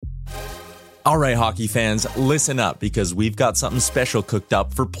All right, hockey fans, listen up because we've got something special cooked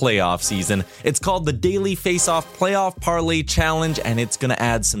up for playoff season. It's called the Daily Face-Off Playoff Parlay Challenge, and it's going to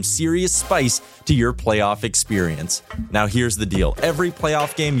add some serious spice to your playoff experience. Now, here's the deal. Every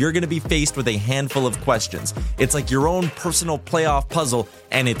playoff game, you're going to be faced with a handful of questions. It's like your own personal playoff puzzle,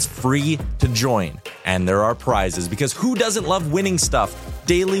 and it's free to join. And there are prizes, because who doesn't love winning stuff?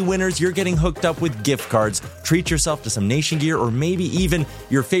 Daily winners, you're getting hooked up with gift cards. Treat yourself to some Nation gear or maybe even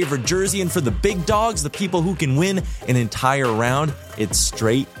your favorite jersey. And for the big dogs, the people who can win an entire round, it's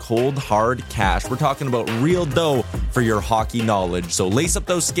straight, cold, hard cash. We're talking about real dough for your hockey knowledge. So lace up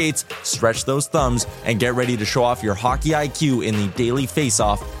those skates, stretch those thumbs, and get ready to show off your hockey IQ in the Daily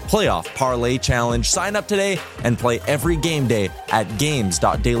Face-Off Playoff Parlay Challenge. Sign up today and play every game day at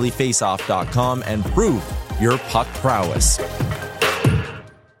games.dailyfaceoff.com and prove your puck prowess.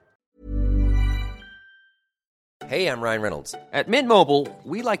 Hey, I'm Ryan Reynolds. At Mint Mobile,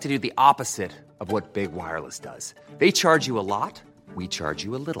 we like to do the opposite of what Big Wireless does. They charge you a lot, we charge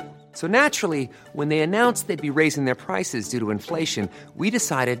you a little. So naturally, when they announced they'd be raising their prices due to inflation, we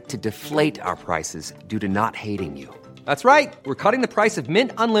decided to deflate our prices due to not hating you. That's right. We're cutting the price of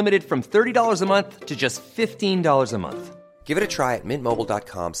Mint Unlimited from $30 a month to just $15 a month. Give it a try at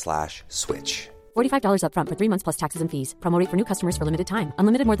mintmobile.com/switch. $45 up front for 3 months plus taxes and fees. Promo rate for new customers for limited time.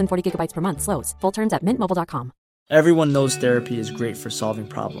 Unlimited more than 40 gigabytes per month slows. Full terms at mintmobile.com. Everyone knows therapy is great for solving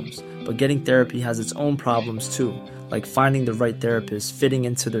problems, but getting therapy has its own problems too, like finding the right therapist, fitting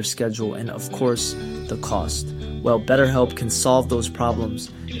into their schedule, and of course, the cost. Well, BetterHelp can solve those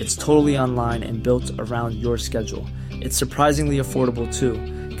problems. It's totally online and built around your schedule. It's surprisingly affordable too.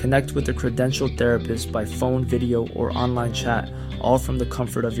 Connect with a credentialed therapist by phone, video, or online chat, all from the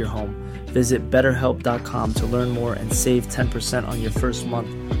comfort of your home. Visit BetterHelp.com to learn more and save 10% on your first month.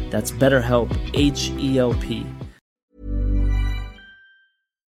 That's BetterHelp, H-E-L-P.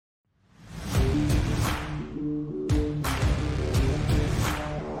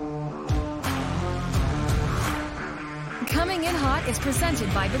 Coming in Hot is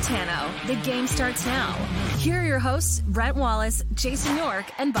presented by Betano. The game starts now. Here are your hosts, Brent Wallace, Jason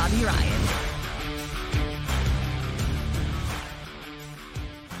York, and Bobby Ryan.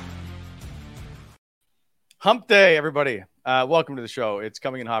 Hump Day, everybody. Welcome to the show. It's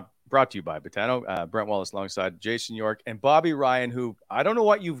Coming in Hot, brought to you by Betano. Brent Wallace alongside Jason York and Bobby Ryan, who I don't know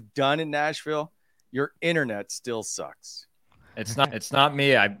what you've done in Nashville. Your internet still sucks. It's not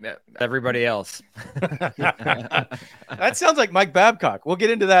me. Everybody else. That sounds like Mike Babcock. We'll get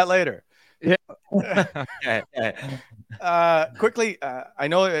into that later. Yeah. Quickly, I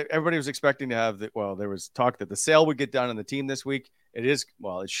know everybody was expecting to have there was talk that the sale would get done on the team this week.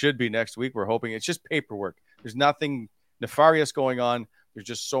 It should be next week. We're hoping. It's just paperwork. There's nothing nefarious going on. There's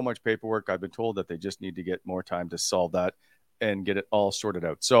just so much paperwork. I've been told that they just need to get more time to solve that and get it all sorted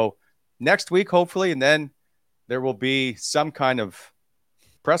out. So next week, hopefully, and then there will be some kind of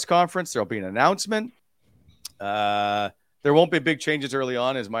press conference. There'll be an announcement. There won't be big changes early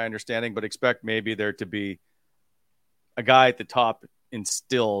on, is my understanding, but expect maybe there to be a guy at the top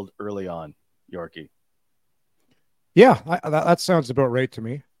instilled early on, Yorkie. Yeah, that sounds about right to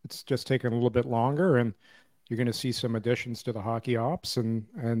me. It's just taking a little bit longer, and you're going to see some additions to the hockey ops. And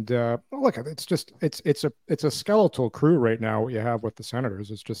look, it's a skeletal crew right now. What you have with the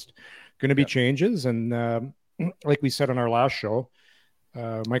Senators, it's just going to be changes. And like we said on our last show,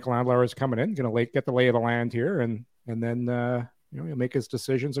 Michael Andlauer is coming in, going to get the lay of the land here, and then he'll make his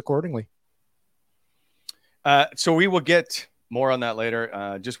decisions accordingly. So we will get more on that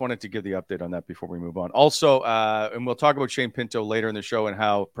later. Just wanted to give the update on that before we move on. Also, and we'll talk about Shane Pinto later in the show and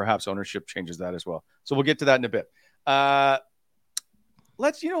how perhaps ownership changes that as well. So we'll get to that in a bit.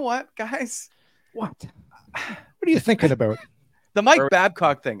 You know what, guys? What are you thinking about? The Mike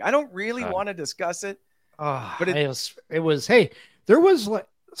Babcock thing. I don't really want to discuss it. But it was, hey, there was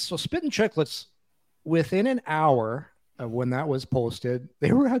Spit and Chicklets within an hour of when that was posted,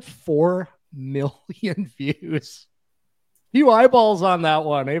 they were at 4 million views. Few eyeballs on that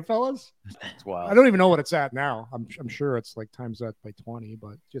one, eh, fellas? It's wild. I don't even know what it's at now. I'm sure it's like times that by 20,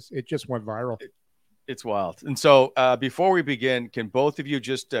 but it just went viral. It's wild. And so before we begin, can both of you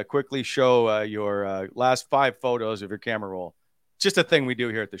just quickly show your last 5 photos of your camera roll? Just a thing we do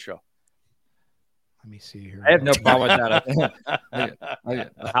here at the show. Let me see here. I have no problem with that.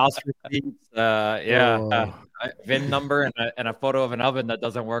 House receipts, VIN number, and a photo of an oven that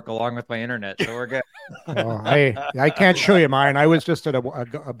doesn't work along with my internet. So we're good. I can't show you mine. I was just at a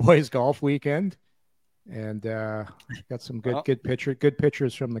boys' golf weekend, and got some good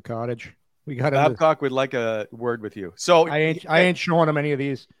pictures from the cottage. We got Babcock would like a word with you. So I ain't showing him any of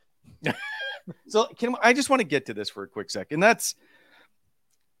these. So I just want to get to this for a quick second.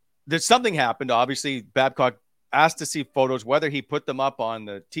 there's something happened. Obviously, Babcock asked to see photos, whether he put them up on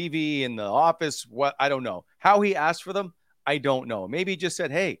the TV in the office. What, I don't know. How he asked for them, I don't know. Maybe he just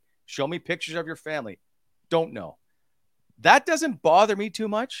said, hey, show me pictures of your family. Don't know. That doesn't bother me too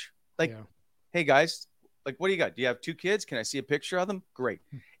much. Like, hey, guys, like, what do you got? Do you have 2 kids? Can I see a picture of them? Great.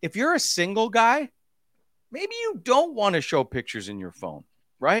 If you're a single guy, maybe you don't want to show pictures in your phone,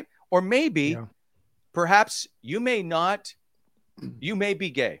 right? Or maybe, perhaps you may be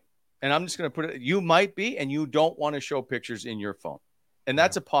gay. And I'm just going to put it, you might be, and you don't want to show pictures in your phone. And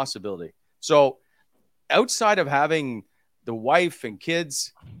that's a possibility. So outside of having the wife and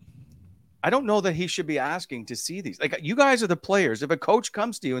kids, I don't know that he should be asking to see these. Like, you guys are the players. If a coach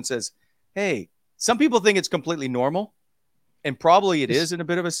comes to you and says, hey, some people think it's completely normal, and probably it is in a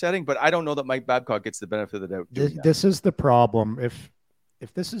bit of a setting, but I don't know that Mike Babcock gets the benefit of the doubt. This is the problem.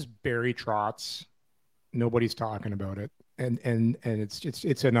 If this is Barry Trotz, nobody's talking about it. And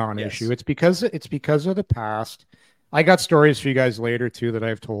it's a non-issue. Yes. It's because of the past. I got stories for you guys later too that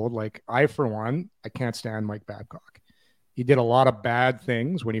I've told. Like, for one, I can't stand Mike Babcock. He did a lot of bad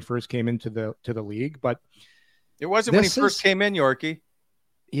things when he first came into the league, but it wasn't when he first came in, Yorkie.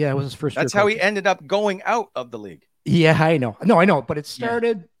 Yeah, it was his first. That's how he ended up going out of the league. Yeah, I know. No, I know, but it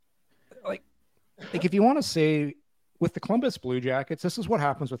started like if you want to say with the Columbus Blue Jackets, this is what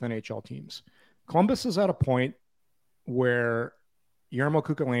happens with NHL teams. Columbus is at a point where Jarmo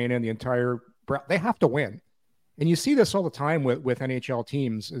Kukalainen and the entire they have to win. And you see this all the time with NHL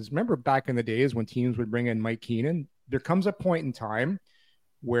teams. Remember back in the days when teams would bring in Mike Keenan, there comes a point in time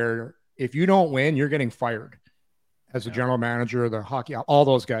where if you don't win, you're getting fired as a general manager, the hockey, all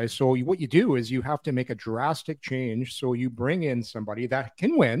those guys. So what you do is you have to make a drastic change. So you bring in somebody that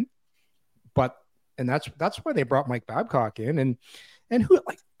can win, and that's why they brought Mike Babcock in. And who,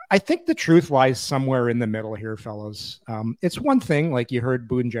 like, I think the truth lies somewhere in the middle here, fellas. It's one thing, like you heard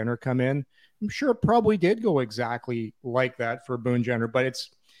Boone Jenner come in. I'm sure it probably did go exactly like that for Boone Jenner, but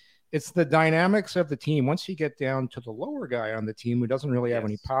it's the dynamics of the team. Once you get down to the lower guy on the team who doesn't really have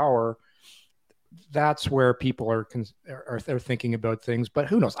any power, that's where people are thinking about things. But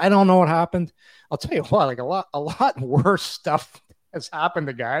who knows? I don't know what happened. I'll tell you what, like a lot worse stuff has happened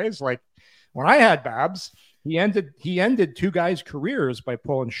to guys. Like when I had Babs, he ended 2 guys' careers by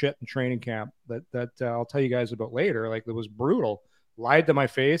pulling shit in training camp that I'll tell you guys about later. Like, it was brutal. Lied to my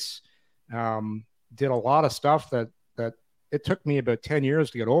face. Did a lot of stuff that it took me about 10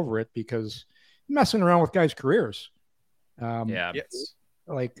 years to get over it because messing around with guys' careers. Yes.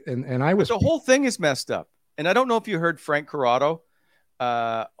 Like, and I was, the whole thing is messed up. And I don't know if you heard Frank Corrado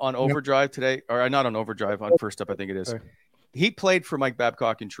on Overdrive today, or not on Overdrive, on First Up, I think it is. He played for Mike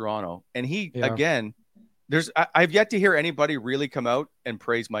Babcock in Toronto, and he again. I've yet to hear anybody really come out and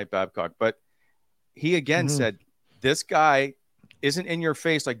praise Mike Babcock, but he again said, this guy isn't in your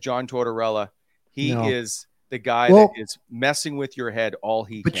face like John Tortorella. He is the guy that is messing with your head all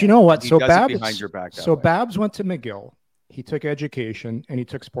he can. But you know what? He so does Babs, it behind your back. So Babs went to McGill. He took education and he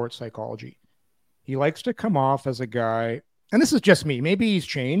took sports psychology. He likes to come off as a guy, and this is just me. Maybe he's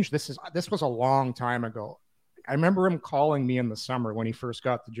changed. This was a long time ago. I remember him calling me in the summer when he first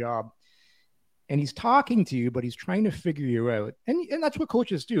got the job. And he's talking to you, but he's trying to figure you out. And that's what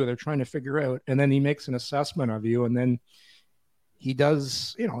coaches do. They're trying to figure out. And then he makes an assessment of you. And then he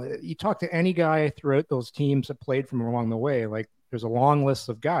does, you talk to any guy throughout those teams that played from along the way. Like, there's a long list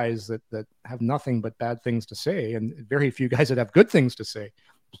of guys that have nothing but bad things to say, and very few guys that have good things to say.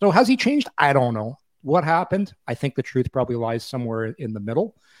 So has he changed? I don't know. What happened? I think the truth probably lies somewhere in the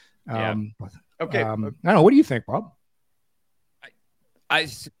middle. Okay. I don't know. What do you think, Bob?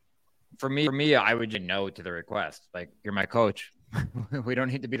 For me, I would just no to the request. Like, you're my coach. We don't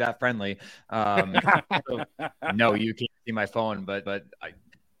need to be that friendly. So, no, you can't see my phone. But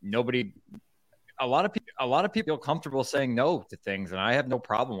a lot of people feel comfortable saying no to things, and I have no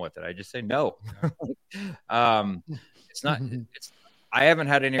problem with it. I just say no. It's not. I haven't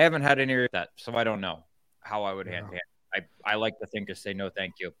had any of that, so I don't know how I would handle it. I like to think to say no,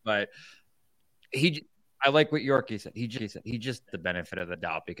 thank you. But I like what Yorkie said. He just the benefit of the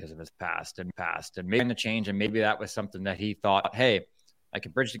doubt because of his past and maybe the change. And maybe that was something that he thought, hey, I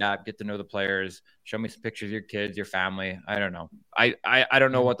can bridge the gap, get to know the players, show me some pictures of your kids, your family. I don't know. I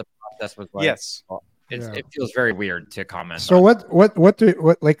don't know what the process was like. Yes. It feels very weird to comment. So what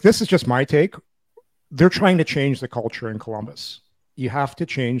like, this is just my take. They're trying to change the culture in Columbus. You have to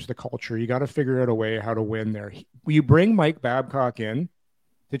change the culture. You got to figure out a way how to win there. You bring Mike Babcock in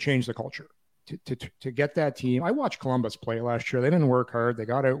to change the culture. To get that team. I watched Columbus play last year. They didn't work hard. They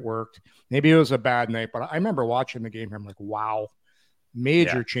got outworked. Maybe it was a bad night, but I remember watching the game. I'm like, wow,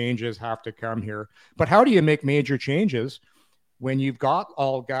 major changes have to come here. But how do you make major changes when you've got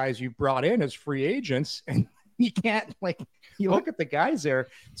all guys you've brought in as free agents and you can't, like, you look at the guys there.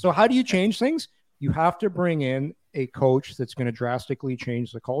 So how do you change things? You have to bring in a coach that's going to drastically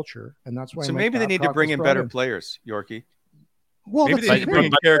change the culture. And that's why. So maybe they need to bring in better players, Yorkie. Well, maybe they need to bring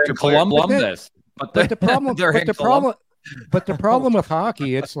in character players. But the problem with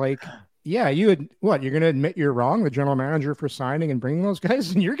hockey, it's like, yeah, you're going to admit you're wrong, the general manager, for signing and bringing those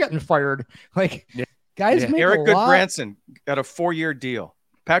guys, and you're getting fired. Like, guys, make Eric a lot. Goodbranson got a 4-year deal.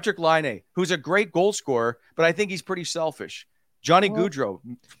 Patrick Laine, who's a great goal scorer, but I think he's pretty selfish. Johnny Gaudreau,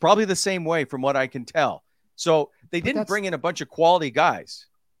 probably the same way from what I can tell. So they didn't bring in a bunch of quality guys.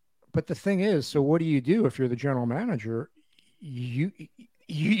 But the thing is, so what do you do if you're the general manager? You're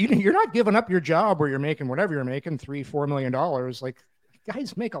not giving up your job where you're making whatever you're making, $3-4 million. Like,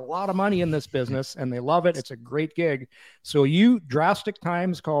 guys make a lot of money in this business and they love it. It's a great gig. So drastic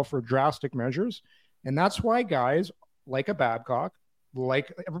times call for drastic measures. And that's why guys like a Babcock,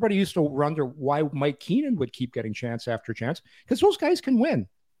 like everybody used to wonder why Mike Keenan would keep getting chance after chance, because those guys can win.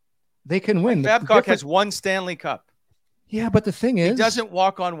 They can win. Babcock has one Stanley Cup. Yeah, but the thing is, he doesn't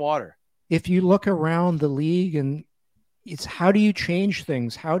walk on water. If you look around the league, and it's how do you change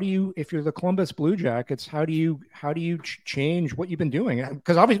things? How do you, if you're the Columbus Blue Jackets, how do you change what you've been doing?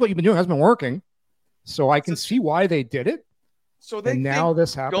 Because obviously what you've been doing hasn't been working. So I can see why they did it. So they now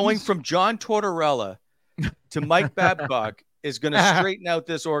this happens. Going from John Tortorella to Mike Babcock is going to straighten out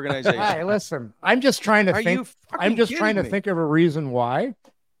this organization. Hey, listen, I'm just trying to think. I'm just trying to think of a reason why,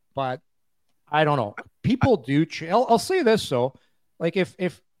 but I don't know. People do. I'll say this though, like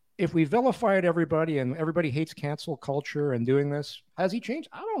if we vilified everybody and everybody hates cancel culture and doing this, has he changed?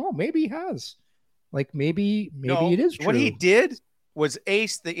 I don't know. Maybe he has. Like maybe it is true. What he did was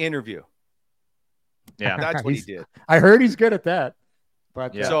ace the interview. Yeah, that's what he did. I heard he's good at that.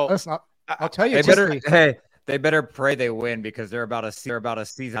 But so listen, I'll tell you. They better pray they win, because they're about a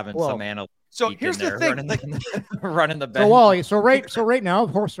season having some analyst. So here's the thing, running the bench. So Wally, so right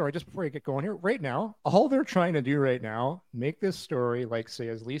now, sorry, just before you get going here, right now, all they're trying to do right now, make this story like say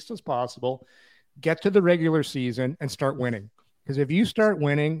as least as possible, get to the regular season and start winning. Because if you start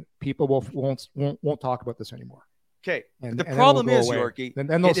winning, people won't talk about this anymore. Okay, and the problem is, Yorkie, then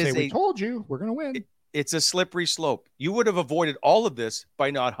they'll say, "We told you, we're going to win." It's a slippery slope. You would have avoided all of this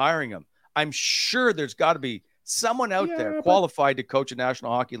by not hiring him. I'm sure there's got to be someone out there qualified to coach a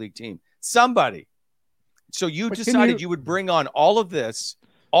National Hockey League team. Somebody. So you decided you would bring on all of this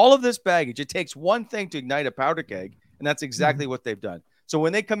baggage. It takes one thing to ignite a powder keg, and that's exactly what they've done. So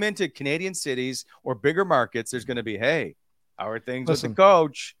when they come into Canadian cities or bigger markets, there's going to be, hey, how are things with the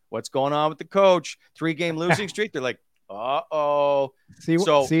coach? What's going on with the coach? 3-game losing streak. They're like, uh-oh. See,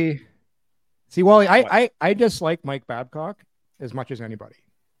 Wally, I dislike Mike Babcock as much as anybody.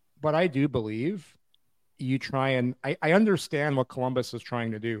 But I do believe you try and I understand what Columbus is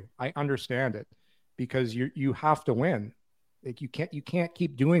trying to do. I understand it because you have to win. Like you can't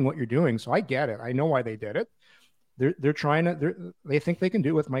keep doing what you're doing. So I get it. I know why they did it. They're trying to they think they can do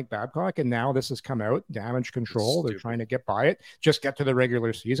it with Mike Babcock, and now this has come out, damage control. They're trying to get by it, just get to the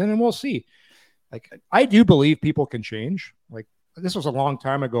regular season, and we'll see. Like I do believe people can change. Like this was a long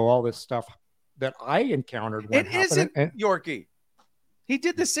time ago, all this stuff that I encountered. It isn't, Yorkie. He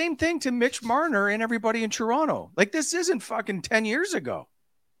did the same thing to Mitch Marner and everybody in Toronto. Like this isn't fucking 10 years ago.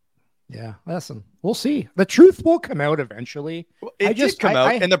 Yeah, listen, we'll see. The truth will come out eventually. Well, it did come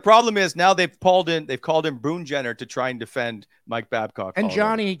out, and the problem is now they've called in Boone Jenner to try and defend Mike Babcock. And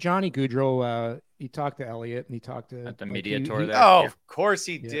Johnny Gaudreau, he talked to Elliott and he talked to at the media tour. Of course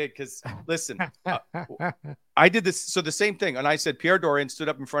he did. Because listen, I did this. So the same thing, and I said Pierre Dorian stood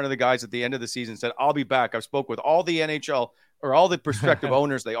up in front of the guys at the end of the season and said, "I'll be back." I spoke with all the NHL or all the prospective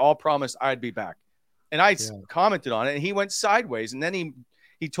owners. They all promised I'd be back, and I commented on it, and he went sideways, and then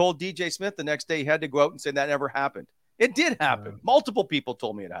he told DJ Smith the next day he had to go out and say that never happened. It did happen. Multiple people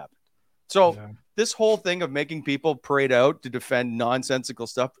told me it happened. So this whole thing of making people parade out to defend nonsensical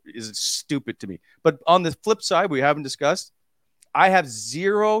stuff is stupid to me. But on the flip side, we haven't discussed, I have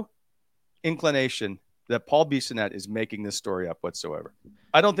zero inclination that Paul Bissonnette is making this story up whatsoever.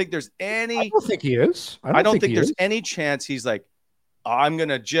 I don't think there's any. I don't think he is. I don't think there's any chance he's like, I'm going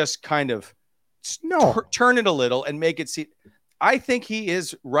to just kind of turn it a little and make it seem. I think he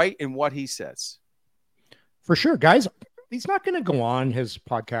is right in what he says. For sure, guys. He's not going to go on his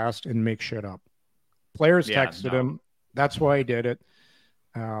podcast and make shit up. Players texted him. That's why he did it.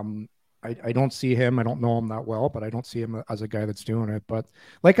 I don't see him. I don't know him that well, but I don't see him as a guy that's doing it. But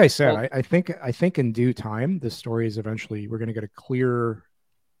like I said, I think in due time, this story is eventually we're going to get a clear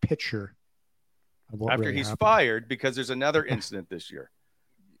picture of what after really he's happened. fired because there's another incident this year.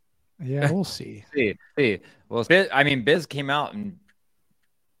 Yeah, we'll see. See. Well, Biz came out and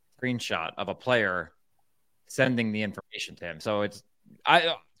screenshot of a player sending the information to him. So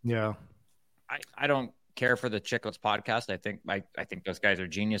I don't care for the Chicklets podcast. I think those guys are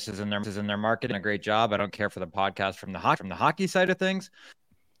geniuses in their marketing. A great job. I don't care for the podcast from the hockey side of things.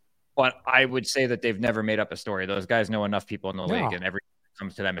 But I would say that they've never made up a story. Those guys know enough people in the league, and everything that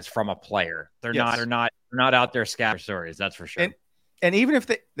comes to them is from a player. They're not out there scattering stories. That's for sure. And even if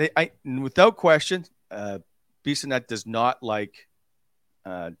they without question, Bissonnette does not like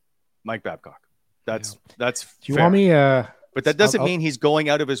Mike Babcock. That's Do you fair. want me? But that doesn't mean he's going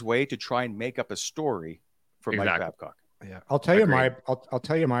out of his way to try and make up a story for Mike Babcock. Yeah, I'll tell you my.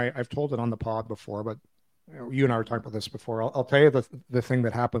 I've told it on the pod before, but you and I were talking about this before. I'll tell you the thing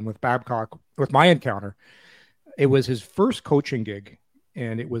that happened with Babcock with my encounter. It was his first coaching gig,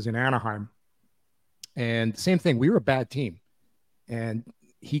 and it was in Anaheim. And same thing, we were a bad team, and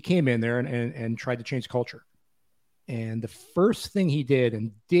he came in there and tried to change culture. And the first thing he did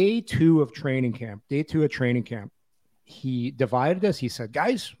in day two of training camp, he divided us. He said,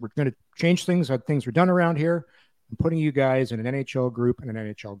 guys, we're going to change things. Things are done around here. I'm putting you guys in an NHL group and an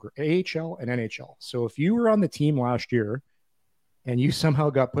NHL group, AHL and NHL. So if you were on the team last year and you somehow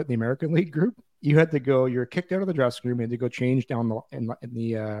got put in the American League group, you had to go, you're kicked out of the dressing room and to go change down in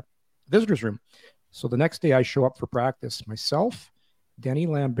the visitors room. So the next day I show up for practice. Myself, Denny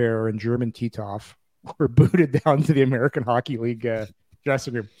Lambert, and German Titov were booted down to the American Hockey League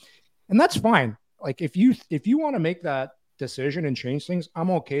dressing room. And that's fine. Like if you want to make that decision and change things, I'm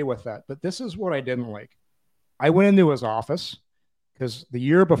okay with that. But this is what I didn't like. I went into his office because the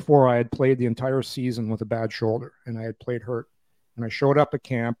year before I had played the entire season with a bad shoulder and I had played hurt. And I showed up at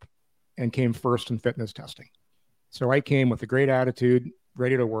camp and came first in fitness testing. So I came with a great attitude,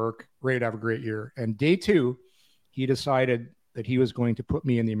 ready to work, ready to have a great year. And day two, he decided that he was going to put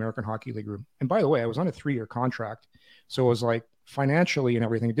me in the American Hockey League room. And by the way, I was on a 3-year contract. So it was like financially and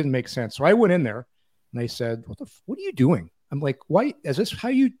everything, it didn't make sense. So I went in there and I said, what are you doing? I'm like, why is this how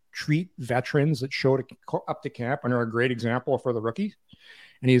you treat veterans that showed up to camp and are a great example for the rookies?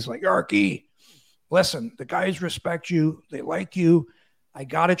 And he's like, Yarky, listen, the guys respect you. They like you. I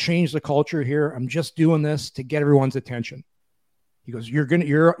got to change the culture here. I'm just doing this to get everyone's attention. He goes,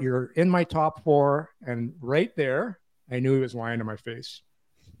 you're in my top 4. And right there, I knew he was lying to my face.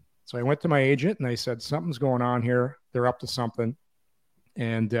 So I went to my agent and I said, something's going on here. They're up to something.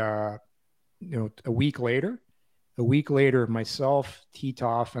 And, a week later, myself,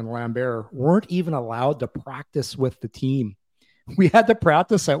 Titov, and Lambert weren't even allowed to practice with the team. We had to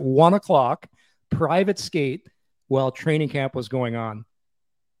practice at 1:00, private skate, while training camp was going on.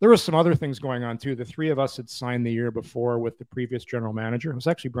 There were some other things going on too. The 3 of us had signed the year before with the previous general manager. It was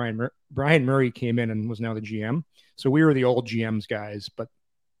actually Brian Murray came in and was now the GM. So we were the old GM's guys, but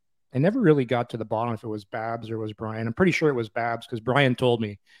I never really got to the bottom if it was Babs or was Brian. I'm pretty sure it was Babs because Brian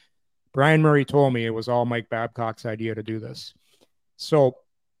Murray told me it was all Mike Babcock's idea to do this. So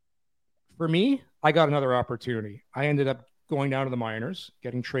for me, I got another opportunity. I ended up going down to the minors,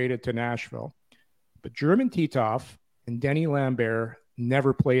 getting traded to Nashville. But German Titov and Denny Lambert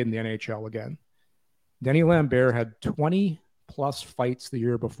never played in the NHL again. Denny Lambert had 20 plus fights the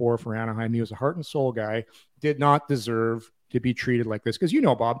year before for Anaheim. He was a heart and soul guy, did not deserve to be treated like this. Because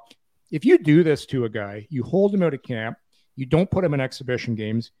Bob, if you do this to a guy, you hold him out of camp, you don't put him in exhibition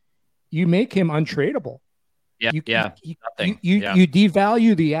games, you make him untradeable. You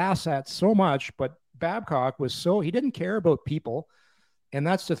devalue the assets so much, but Babcock he didn't care about people. And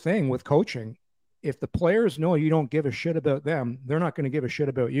that's the thing with coaching. If the players know you don't give a shit about them, they're not going to give a shit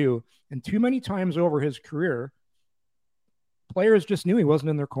about you. And too many times over his career, players just knew he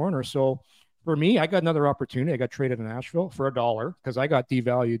wasn't in their corner. So for me, I got another opportunity. I got traded to Nashville for $1 because I got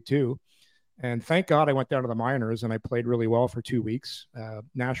devalued too. And thank God I went down to the minors and I played really well for 2 weeks.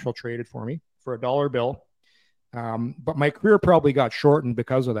 Nashville traded for me for $1 bill. But my career probably got shortened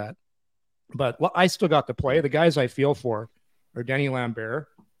because of that. But I still got to play. The guys I feel for are Denny Lambert,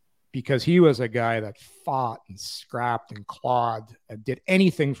 because he was a guy that fought and scrapped and clawed and did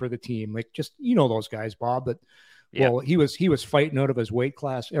anything for the team. Like just, those guys, Bob, that, he was fighting out of his weight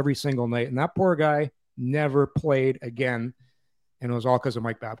class every single night. And that poor guy never played again. And it was all because of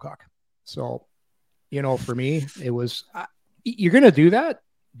Mike Babcock. So, for me, it was, you're going to do that.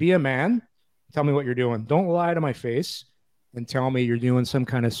 Be a man. Tell me what you're doing. Don't lie to my face and tell me you're doing some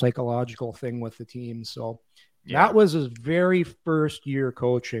kind of psychological thing with the team. So that was his very first year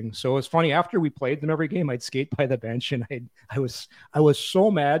coaching. So it's funny, after we played them every game, I'd skate by the bench and I was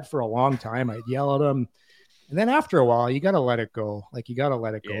so mad for a long time. I'd yell at him. And then after a while, you got to let it go. Like you got to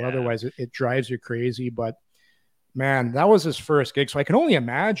let it go. Yeah. Otherwise it drives you crazy. But man, that was his first gig. So I can only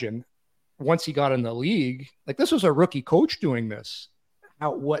imagine once he got in the league, like this was a rookie coach doing this.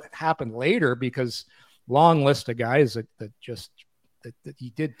 Now, what happened later, because long list of guys that he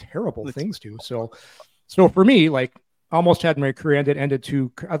did terrible things to. So for me, like almost had my career ended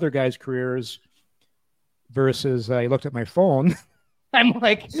two other guys' careers versus I looked at my phone. I'm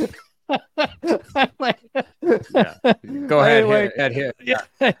like, yeah. Go ahead. Here. Yeah.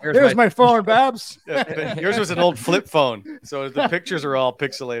 Here's my phone, Babs. Yeah, yours was an old flip phone, so the pictures are all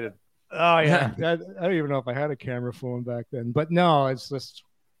pixelated. Oh yeah, I don't even know if I had a camera phone back then, but no, it's just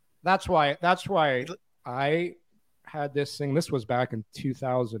that's why I had this thing. This was back in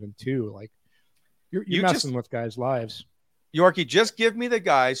 2002. Like you're messing with guys' lives. Yorkie, just give me the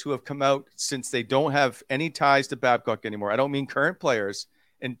guys who have come out since they don't have any ties to Babcock anymore. I don't mean current players,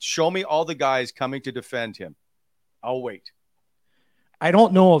 and show me all the guys coming to defend him. I'll wait. I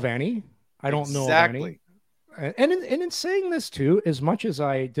don't know of any. I don't know of any. And in saying this too, as much as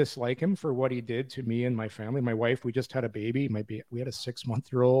I dislike him for what he did to me and my family, my wife, we just had a baby. We had a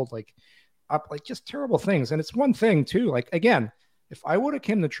 6-month-old, like just terrible things. And it's one thing too, like, again, if I would have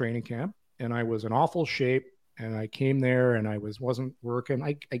came to training camp and I was in awful shape and I came there and I wasn't working,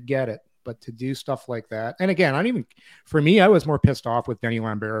 I get it. But to do stuff like that, and again, for me, I was more pissed off with Denny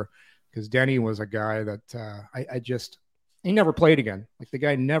Lambert, because Denny was a guy that he never played again. Like the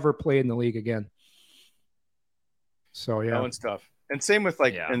guy never played in the league again. So yeah, that one's tough. And same with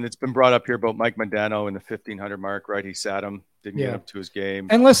and it's been brought up here about Mike Modano in the 1500 mark, right? He sat him, didn't get up to his game.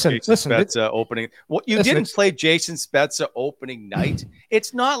 And listen, Spezza opening. Well, you didn't play Jason Spezza opening night.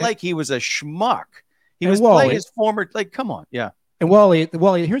 It's not like he was a schmuck. He was playing his former. Like, come on, yeah. And Wally,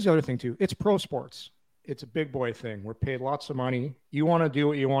 here's the other thing too. It's pro sports. It's a big boy thing. We're paid lots of money. You want to do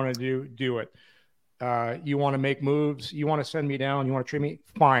what you want to do it. You want to make moves. You want to send me down. You want to trade me.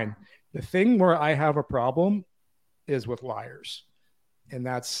 Fine. The thing where I have a problem is with liars, and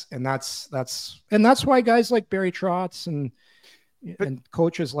that's why guys like Barry Trotz and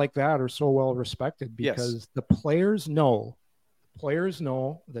coaches like that are so well respected, because the players know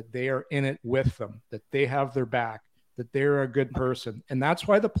that they are in it with them, that they have their back, that they're a good person, and that's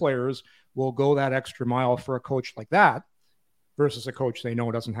why the players will go that extra mile for a coach like that versus a coach they know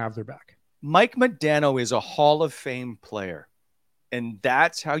doesn't have their back. Mike Modano is a Hall of Fame player, and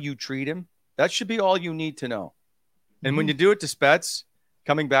that's how you treat him. That should be all you need to know. And when you do it to Spets,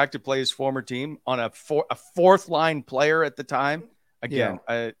 coming back to play his former team on a fourth line player at the time,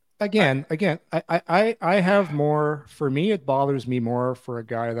 I have more. For me, it bothers me more for a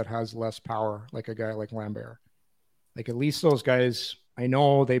guy that has less power, like a guy like Lambert. Like, at least those guys, I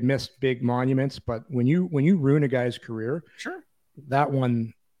know they missed big monuments, but when you ruin a guy's career, sure, that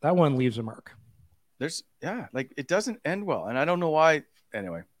one leaves a mark. It doesn't end well, and I don't know why.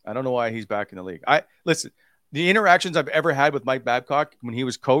 Anyway, I don't know why he's back in the league. Listen. The interactions I've ever had with Mike Babcock when he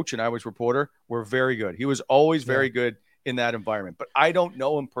was coach and I was reporter were very good. He was always very good in that environment, but I don't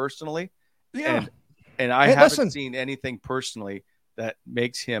know him personally. Yeah. And I haven't seen anything personally that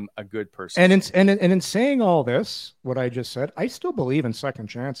makes him a good person. And in saying all this, what I just said, I still believe in second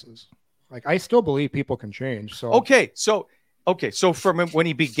chances. Like, I still believe people can change. So, okay. So from when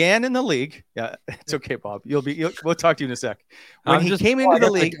he began in the league, yeah, it's okay, Bob. We'll talk to you in a sec. When he came into the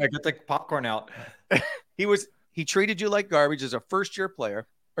league, I got the popcorn out. He treated you like garbage as a first-year player,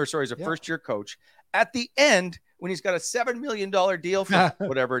 first-year coach. At the end, when he's got a $7 million deal for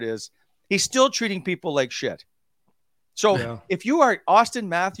whatever it is, he's still treating people like shit. So if you are Austin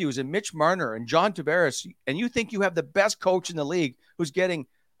Matthews and Mitch Marner and John Tavares, and you think you have the best coach in the league who's getting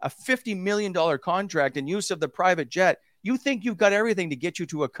a $50 million contract and use of the private jet, you think you've got everything to get you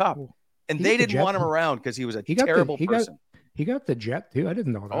to a cup. And they didn't want him around because he was a terrible person. He got the jet, too. I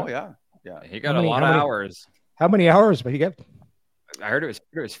didn't know that. Oh, yeah. Yeah, he got a lot of hours. How many hours? But he got? I heard it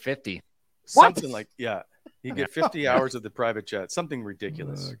was 50. Something like he get 50 hours of the private jet. Something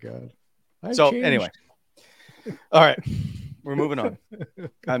ridiculous. Oh God. Anyway, all right, we're moving on.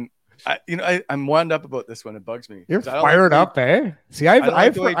 I'm wound up about this one. It bugs me. You're fired up, eh? See,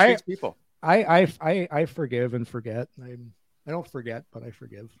 I people. I forgive and forget. I don't forget, but I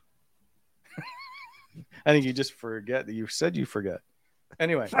forgive. I think you just forget that you said you forget.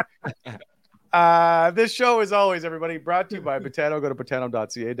 Anyway, this show is always, everybody, brought to you by Betano. Go to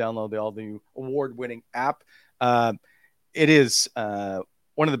betano.ca, download the all-new award-winning app. It is one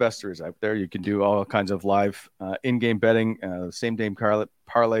of the best there is out there. You can do all kinds of live in-game betting, same-game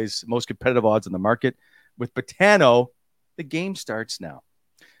parlays, most competitive odds in the market. With Betano, the game starts now.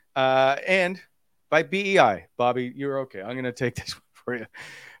 And by BEI, Bobby, you're okay. I'm going to take this one for you.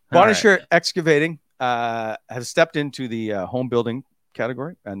 Bonnechere Excavating has stepped into the home building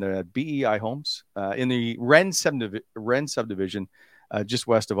category, and the BEI homes in the Wren subdivision just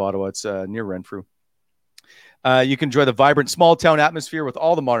west of Ottawa. It's near Renfrew. You can enjoy the vibrant small town atmosphere with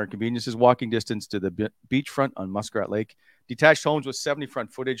all the modern conveniences, walking distance to the beachfront on Muskrat Lake. Detached homes with 70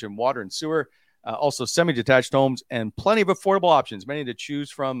 front footage and water and sewer. Also semi-detached homes and plenty of affordable options, many to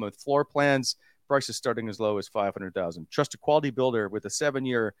choose from with floor plans, prices starting as low as $500,000. Trust a quality builder with a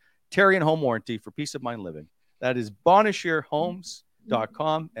 7-year Terrian home warranty for peace of mind living. That is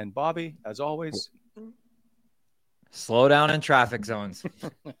BonishirHomes.com. And Bobby, as always, slow down in traffic zones.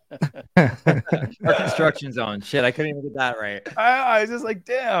 Construction zone. Shit, I couldn't even get that right. I was just like,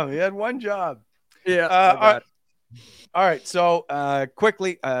 damn, he had one job. Yeah. All right. So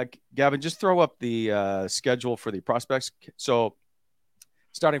quickly, Gavin, just throw up the schedule for the prospects. So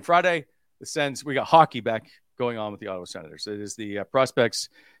starting Friday, the Sens, we got hockey back going on with the Ottawa Senators. It is the Prospects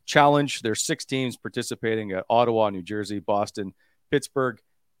Challenge. There's 6 teams participating at Ottawa, New Jersey, Boston, Pittsburgh,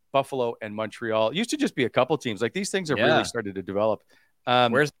 Buffalo, and Montreal. It used to just be a couple teams. Like, these things have really started to develop.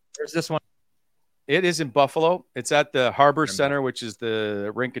 Where's this one? It is in Buffalo. It's at the Harbor Center, which is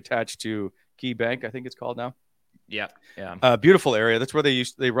the rink attached to Key Bank, I think it's called now. Yeah. Beautiful area. That's where they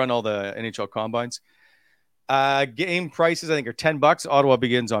run all the NHL combines. Game prices, I think, are $10. Ottawa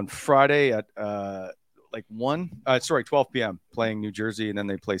begins on Friday at 12 p.m. playing New Jersey, and then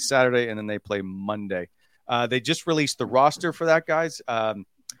they play Saturday, and then they play Monday. They just released the roster for that, guys.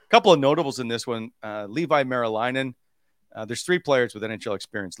 Couple of notables in this one. Levi Merilainen. There's 3 players with NHL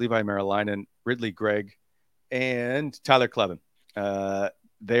experience: Levi Merilainen, Ridley Gregg, and Tyler Kleven.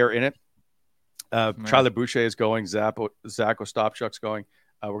 They are in it. Tyler Boucher is going. Zach Ostapchuk's going.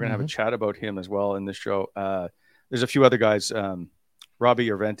 We're going to have a chat about him as well in this show. There's a few other guys. Robbie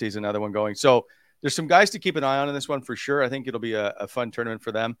Urventi is another one going. So there's some guys to keep an eye on in this one for sure. I think it'll be a fun tournament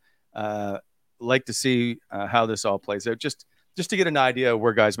for them. Like to see how this all plays out. Just to get an idea of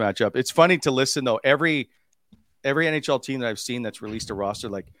where guys match up. It's funny to listen, though. Every NHL team that I've seen that's released a roster,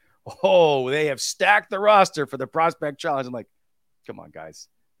 like, oh, they have stacked the roster for the Prospect Challenge. I'm like, come on, guys.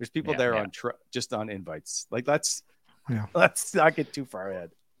 There's people on just on invites. Like, let's not get too far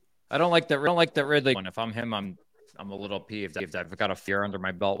ahead. I don't like that Ridley one. If I'm him, I'm a little peeved. I've got a fear under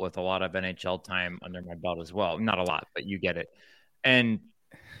my belt with a lot of NHL time under my belt as well. Not a lot, but you get it. And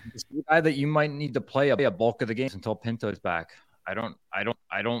it's the guy that you might need to play a bulk of the games until Pinto's back. I don't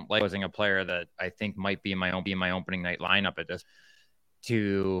like losing a player that I think might be my opening night lineup at this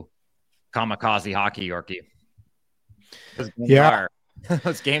to kamikaze hockey, Yorkie.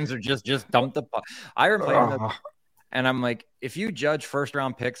 Those games are just dumped the puck. I remember playing and I'm like, if you judge first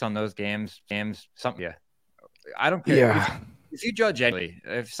round picks on those games, something. Yeah, I don't care. Yeah. If you judge anybody,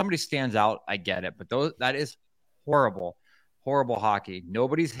 if somebody stands out, I get it. But that is horrible hockey.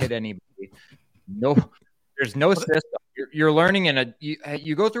 Nobody's hit anybody. No, there's no system. You're learning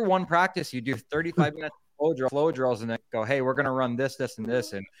you go through one practice, you do 35 minutes flow drills, and then go, hey, we're gonna run this, and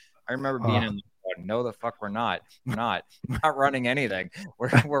this. And I remember being in. No, the fuck, we're not. We're not running anything. We're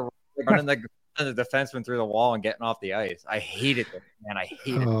running the defenseman through the wall and getting off the ice. I hated it, man. I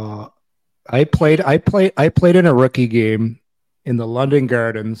hate it. I played in a rookie game in the London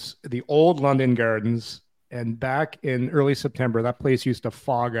Gardens, the old London Gardens, and back in early September, that place used to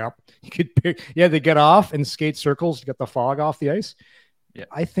fog up. You had to get off and skate circles to get the fog off the ice. Yeah,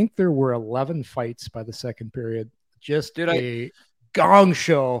 I think there were 11 fights by the second period. Just a gong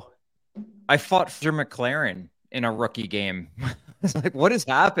show. I fought for McLaren in a rookie game. It's like, what is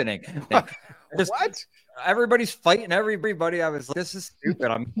happening? What? Everybody's fighting everybody. I was like, this is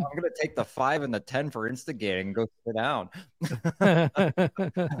stupid. I'm going to take the 5 and the 10 for instigating and go sit down.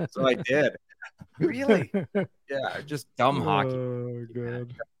 So I did. Really? Yeah, just dumb hockey. Oh,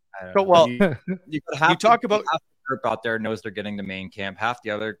 good. But well, you talk about half the group out there knows they're getting the main camp. Half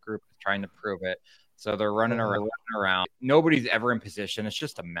the other group is trying to prove it. So they're running around. Nobody's ever in position. It's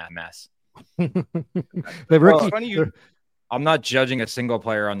just a mess. I'm not judging a single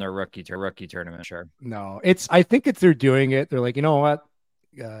player on their rookie tournament. Sure. No, I think they're doing it. They're like, you know what?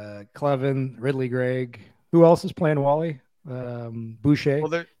 Kleven, Ridley Gregg. Who else is playing Wally? Boucher.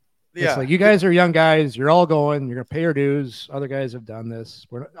 Well, it's like, you guys are young guys. You're all going. You're gonna pay your dues. Other guys have done this.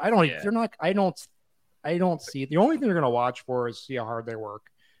 I don't see it. The only thing they're gonna watch for is see how hard they work.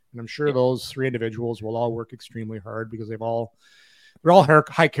 And I'm sure those 3 individuals will all work extremely hard because they're all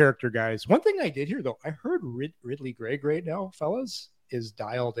high character guys. One thing I did hear, though, I heard Ridley Gregg right now, fellas, is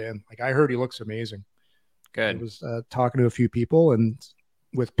dialed in. Like, I heard he looks amazing. Good. I was talking to a few people, and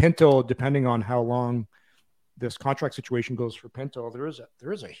with Pinto, depending on how long this contract situation goes for Pinto, there is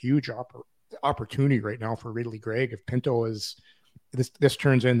a huge opportunity right now for Ridley Gregg. If Pinto is this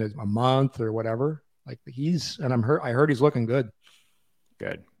turns into a month or whatever, like I heard he's looking good.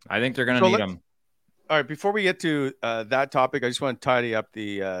 Good. I think they're going to need him. All right, before we get to that topic, I just want to tidy up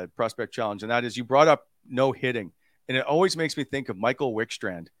the prospect challenge, and that is you brought up no hitting, and it always makes me think of Michael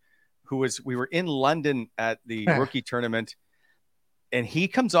Wickstrand, we were in London at the rookie tournament, and he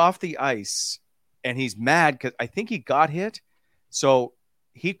comes off the ice, and he's mad because I think he got hit, so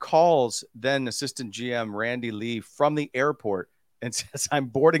he calls then assistant GM Randy Lee from the airport and says, "I'm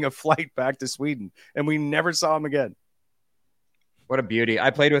boarding a flight back to Sweden," and we never saw him again. What a beauty.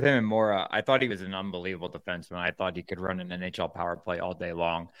 I played with him in Mora. I thought he was an unbelievable defenseman. I thought he could run an NHL power play all day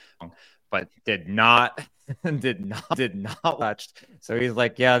long, but did not watch. So he's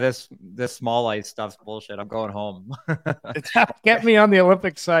like, yeah, this small ice stuff's bullshit. I'm going home. Get me on the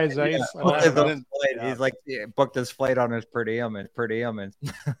Olympic size ice. He's like, booked his flight on his per diem.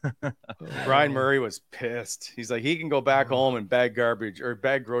 Brian Murray was pissed. He's like, he can go back home and bag garbage or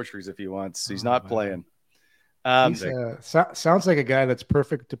bag groceries if he wants. He's not playing. Sounds like a guy that's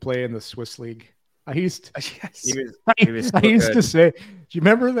perfect to play in the Swiss League. I used to say, do you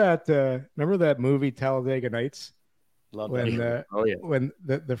remember that movie Talladega Nights? When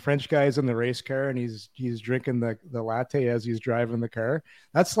the French guy's in the race car and he's drinking the latte as he's driving the car.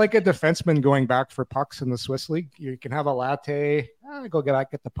 That's like a defenseman going back for pucks in the Swiss League. You can have a latte. Go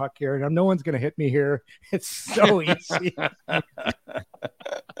get the puck here. And no one's going to hit me here. It's so easy.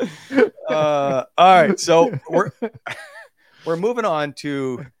 All right, so we're moving on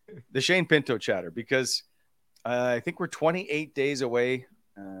to the Shane Pinto chatter because I think we're 28 days away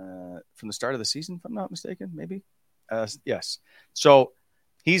from the start of the season, if I'm not mistaken. Maybe. Yes. So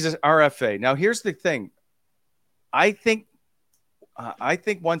he's an RFA. Now, here's the thing. I think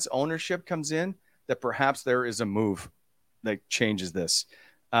once ownership comes in, that perhaps there is a move that changes this.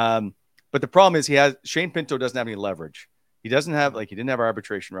 But the problem is Shane Pinto doesn't have any leverage. He didn't have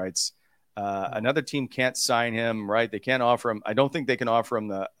arbitration rights. Another team can't sign him, right? They can't offer him. I don't think they can offer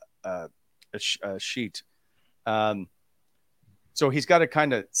him a sheet. So he's got to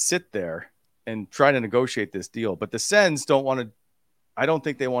kind of sit there and try to negotiate this deal. But the Sens I don't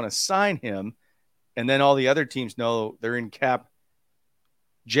think they want to sign him. And then all the other teams know they're in cap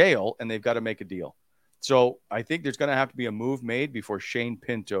jail and they've got to make a deal. So I think there's going to have to be a move made before Shane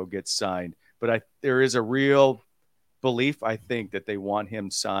Pinto gets signed. But there is a real belief, I think, that they want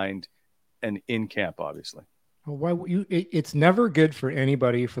him signed and in camp, obviously. Well, it's never good for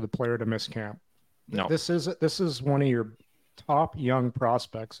anybody for the player to miss camp. No. This is one of your top young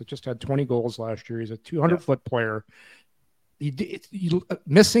prospects that just had 20 goals last year. He's a 200-foot player.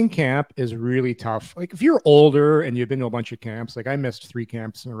 Missing camp is really tough. Like if you're older and you've been to a bunch of camps, like I missed 3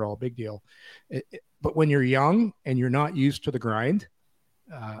 camps in a row, big deal. But when you're young and you're not used to the grind,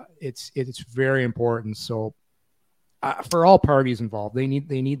 it's very important. So for all parties involved, they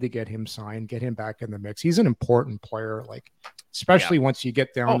need to get him signed, get him back in the mix. He's an important player, like especially once you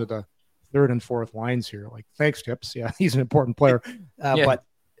get down to the third and fourth lines here. Like, thanks, Tips. Yeah, he's an important player. But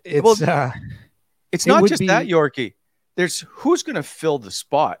it's not just that, Yorkie. There's who's going to fill the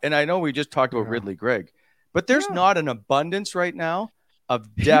spot. And I know we just talked about Ridley Gregg, but there's not an abundance right now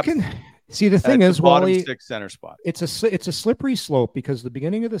of depth. See, the thing is, bottom 6 center spot. It's a slippery slope because the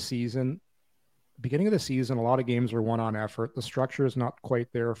beginning of the season, a lot of games are won on effort. The structure is not quite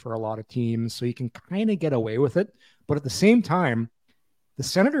there for a lot of teams, so you can kind of get away with it. But at the same time, the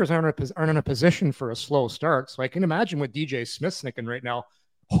Senators aren't in a position for a slow start. So I can imagine what DJ Smith's thinking right now.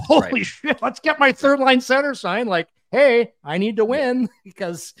 Holy shit, let's get my third line center signed. Like, hey, I need to win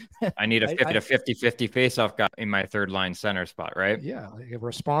because I need a 50-50 faceoff guy in my third line center spot, right? Yeah, like a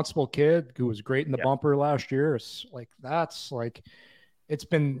responsible kid who was great in the bumper last year. It's like it's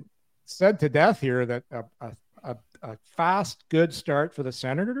been said to death here that a fast, good start for the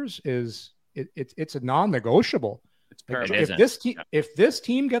Senators it's a non-negotiable. If this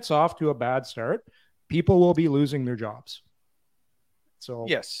team gets off to a bad start, people will be losing their jobs. So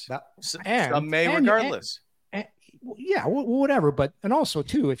yes, some may, regardless. Whatever. But and also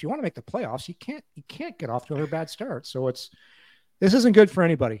too, if you want to make the playoffs, you can't get off to a bad start. So this isn't good for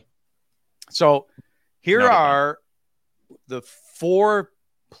anybody. So here are the 4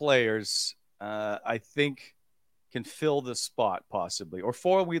 players I think can fill the spot possibly, or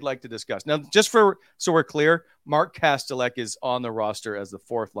 4 we'd like to discuss. Now, just so we're clear, Mark Kastelek is on the roster as the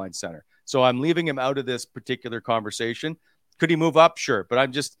 4th line center. So I'm leaving him out of this particular conversation. Could he move up? Sure.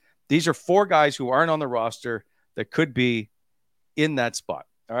 But these are 4 guys who aren't on the roster that could be in that spot.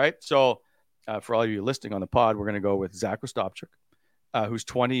 All right. So for all of you listening on the pod, we're going to go with Zach Rostopchuk, who's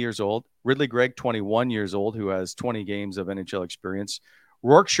 20 years old. Ridley Gregg, 21 years old, who has 20 games of NHL experience.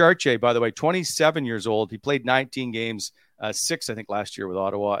 Rourke Chartier, by the way, 27 years old. He played 19 games, 6, I think, last year with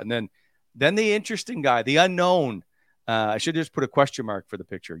Ottawa. And then the interesting guy, the unknown, I should just put a question mark for the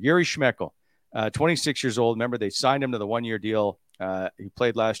picture, Yuri Schmeckel. 26 years old. Remember, they signed him to the 1-year deal. He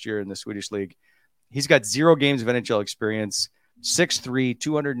played last year in the Swedish league. He's got 0 games of NHL experience, 6'3",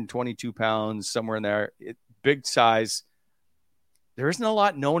 222 pounds, somewhere in there. Big size. There isn't a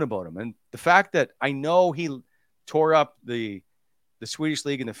lot known about him. And the fact that I know he tore up the Swedish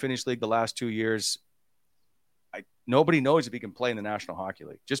league and the Finnish league the last 2 years, nobody knows if he can play in the National Hockey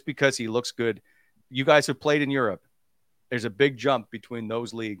League. Just because he looks good. You guys have played in Europe. There's a big jump between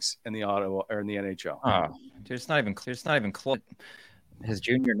those leagues and the Ottawa or in the NHL. Oh, dude, it's not even close. His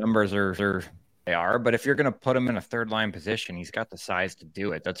junior numbers are they are, but if you're going to put him in a third line position, he's got the size to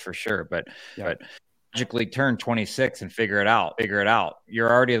do it. That's for sure. But magically turn 26 and figure it out.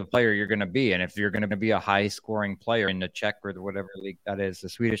 You're already the player you're going to be. And if you're going to be a high scoring player in the Czech or whatever league that is, the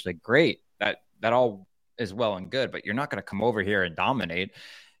Swedish league, great. That all is well and good, but you're not going to come over here and dominate.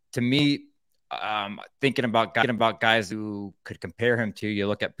 To me, thinking about guys who could compare him to, you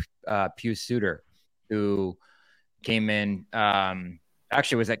look at Pius Suter, who came in,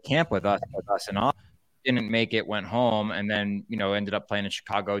 actually was at camp with us in Austin, didn't make it, went home, and then ended up playing in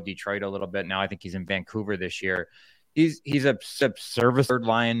Chicago, Detroit a little bit. Now I think he's in Vancouver this year. He's a service third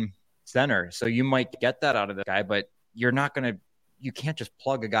line center, so you might get that out of the guy, but you can't just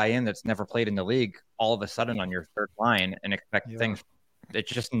plug a guy in that's never played in the league all of a sudden on your third line and expect things. It's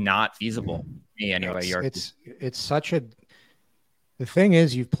just not feasible to me anyway. It's such a. The thing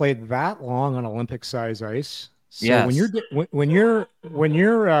is, you've played that long on Olympic size ice. So when you're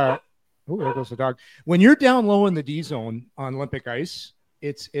there goes the dog. When you're down low in the D zone on Olympic ice,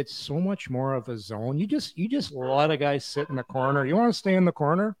 it's so much more of a zone. You just let a guy sit in the corner. You want to stay in the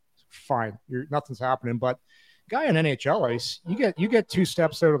corner? Fine. Nothing's happening. But guy on NHL ice, you get 2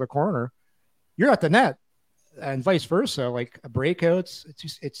 steps out of the corner, you're at the net. And vice versa, like breakouts,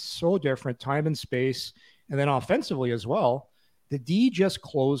 it's so different, time and space. And then offensively as well, the D just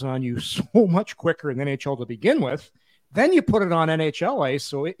close on you so much quicker in NHL to begin with. Then you put it on NHL ice,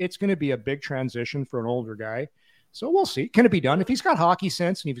 so it's going to be a big transition for an older guy. So we'll see. Can it be done? If he's got hockey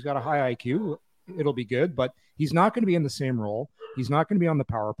sense and if he's got a high IQ, it'll be good. But he's not going to be in the same role. He's not going to be on the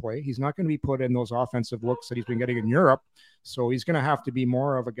power play. He's not going to be put in those offensive looks that he's been getting in Europe. So he's going to have to be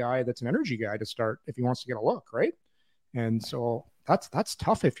more of a guy that's an energy guy to start if he wants to get a look, right? And so that's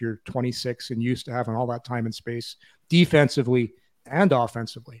tough if you're 26 and used to having all that time and space defensively and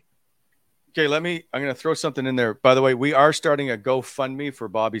offensively. Okay, I'm going to throw something in there. By the way, we are starting a GoFundMe for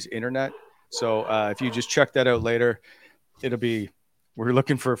Bobby's internet. So if you just check that out later, we're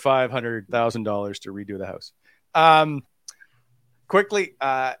looking for $500,000 to redo the house. Quickly,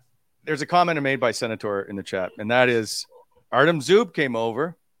 there's a comment made by Senator in the chat, and that is Artem Zub came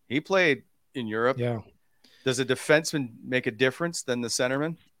over. He played in Europe. Yeah. Does a defenseman make a difference than the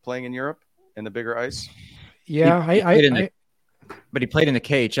centerman playing in Europe in the bigger ice? Yeah, but he played in the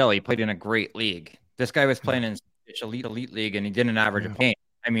KHL. He played in a great league. This guy was playing in elite league, and he didn't average a point.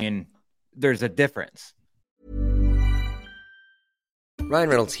 I mean, there's a difference. Ryan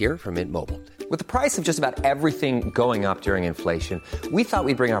Reynolds here from Mint Mobile. With the price of just about everything going up during inflation, we thought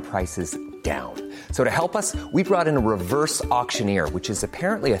we'd bring our prices down. So to help us, we brought in a reverse auctioneer, which is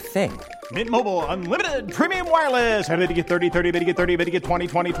apparently a thing. Mint Mobile Unlimited Premium Wireless. How to get 30, 30, bit to get 30, bit to get 20,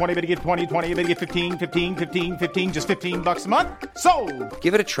 20, 20, bit to get 20, 20, bit to get 15, 15, 15, 15, just $15 a month? Sold!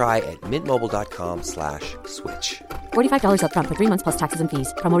 Give it a try at mintmobile.com/switch. $45 up front for 3 months plus taxes and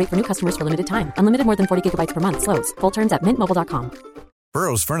fees. Promo rate for new customers for limited time. Unlimited more than 40 gigabytes per month. Slows full terms at mintmobile.com.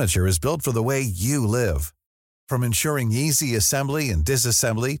 Burrow's furniture is built for the way you live. From ensuring easy assembly and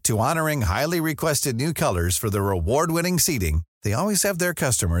disassembly to honoring highly requested new colors for their award-winning seating, they always have their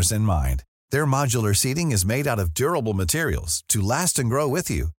customers in mind. Their modular seating is made out of durable materials to last and grow with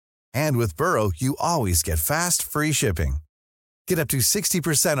you. And with Burrow, you always get fast, free shipping. Get up to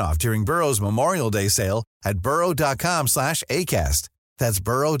 60% off during Burrow's Memorial Day sale at burrow.com/ACAST. That's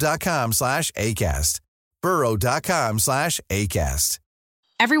burrow.com/ACAST. burrow.com/ACAST.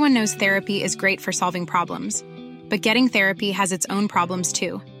 Everyone knows therapy is great for solving problems, but getting therapy has its own problems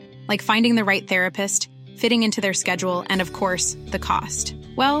too, like finding the right therapist, fitting into their schedule, and of course, the cost.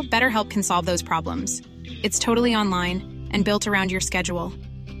 Well, BetterHelp can solve those problems. It's totally online and built around your schedule.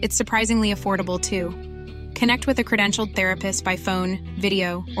 It's surprisingly affordable too. Connect with a credentialed therapist by phone,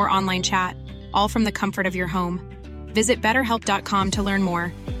 video, or online chat, all from the comfort of your home. Visit BetterHelp.com to learn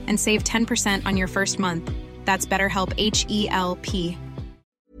more and save 10% on your first month. That's BetterHelp, H-E-L-P.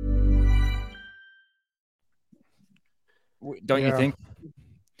 Don't you think?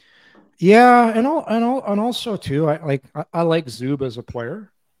 Yeah, and also too, I like Zub as a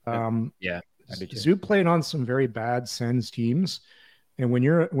player. I do too. Zub played on some very bad Sens teams, and when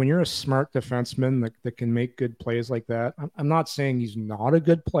you're a smart defenseman that can make good plays like that, I'm not saying he's not a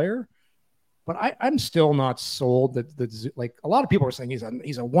good player, But I'm still not sold that like a lot of people are saying he's a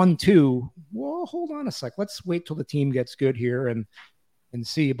 1-2. Well, hold on a sec. Let's wait till the team gets good here and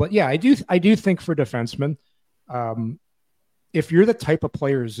see. But yeah, I do think for defensemen, if you're the type of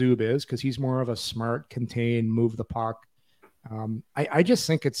player Zub is, because he's more of a smart, contain, move the puck. I just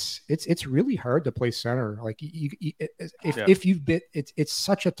think it's really hard to play center. Like if you've been, it's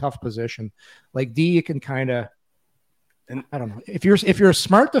such a tough position. Like D, you can kind of. And I don't know if you're a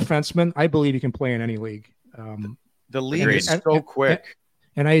smart defenseman, I believe you can play in any league. The league is so quick,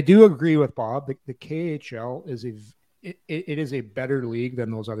 and I do agree with Bob. The KHL is it is a better league than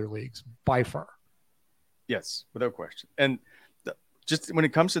those other leagues by far. Yes, without question. And just when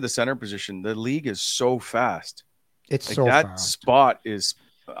it comes to the center position, the league is so fast. It's like so that fast. Spot is,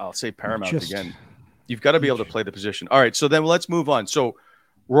 I'll say, paramount again. You've got to be able to play the position. All right, so then let's move on. So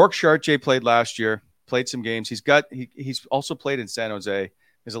Rourke Chartier played last year. Played some games. He's also played in San Jose.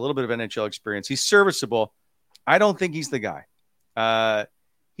 Has a little bit of NHL experience. He's serviceable. I don't think he's the guy.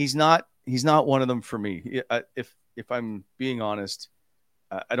 He's not one of them for me. If I'm being honest,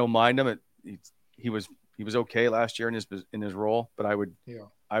 I don't mind him. He was okay last year in his role, but I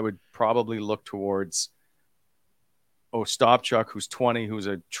would probably look towards Ostapchuk, who's 20, who's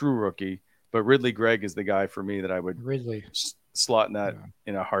a true rookie. But Ridley Gregg is the guy for me that I would slot in that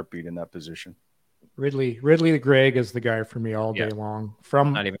in a heartbeat in that position. Ridley the Gregg is the guy for me all day long.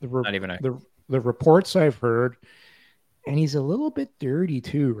 From the reports I've heard, and he's a little bit dirty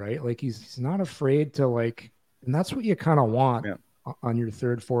too, right? Like he's not afraid to and that's what you kind of want on your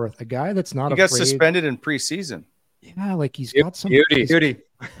third, fourth. A guy that's not. He got suspended in preseason. Yeah, like he's got some beauty.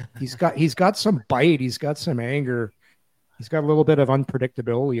 He's got some bite. He's got some anger. He's got a little bit of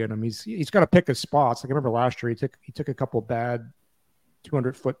unpredictability in him. He's got to pick his spots. Like I remember last year, he took a couple bad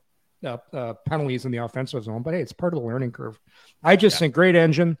 200-foot. Penalties in the offensive zone, but hey, it's part of the learning curve. I just think great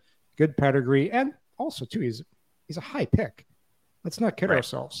engine, good pedigree, and also too, he's a high pick. Let's not kid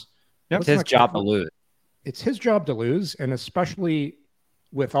ourselves. It's his job to lose. It's his job to lose, and especially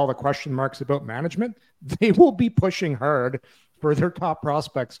with all the question marks about management, they will be pushing hard for their top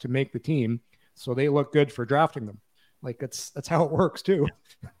prospects to make the team, so they look good for drafting them. Like that's how it works too.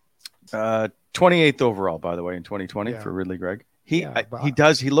 28th overall, by the way, in 2020 for Ridley Gregg. He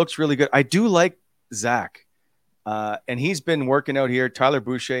looks really good. I do like Zach. And he's been working out here. Tyler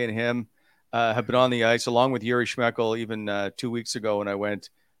Boucher and him have been on the ice along with Yuri Schmeckel even 2 weeks ago when I went.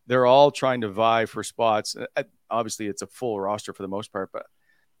 They're all trying to vie for spots. Obviously, it's a full roster for the most part, but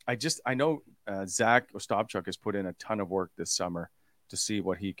I know Zach Ostapchuk has put in a ton of work this summer to see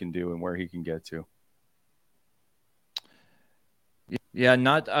what he can do and where he can get to. Yeah,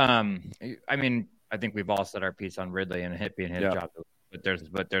 I think we've all said our piece on Ridley and being his job, but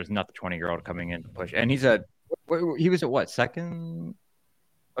there's not the 20-year-old coming in to push. And he was at what, second?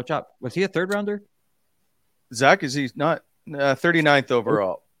 Oh, chop. Was he a third rounder? Zach, is he not 39th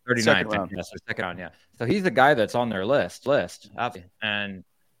overall? 39th, second round. Yes, second round, yeah. So he's the guy that's on their list. And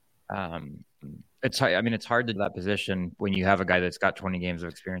it's hard to do that position when you have a guy that's got 20 games of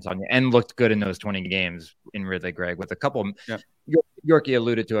experience on you and looked good in those 20 games in Ridley Gregg with a couple. Yeah. Yorkie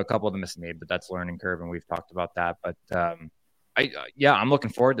alluded to a couple of the mismade, but that's learning curve, and we've talked about that. But I'm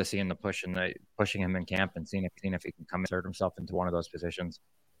looking forward to seeing the pushing him in camp and seeing if he can come insert himself into one of those positions.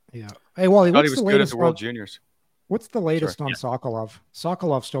 Yeah. Hey, Wally, he was good at the World Juniors. What's the latest on Sokolov?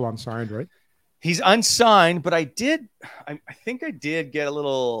 Sokolov's still unsigned, right? He's unsigned, but I think I did get a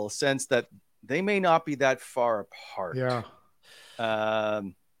little sense that they may not be that far apart. Yeah.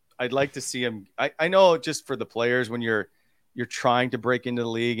 I'd like to see him. I know just for the players, when you're trying to break into the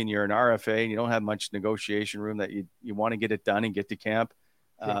league and you're an RFA and you don't have much negotiation room, that you want to get it done and get to camp.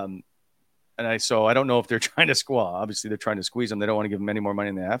 Yeah. So I don't know if they're trying to obviously they're trying to squeeze him. They don't want to give him any more money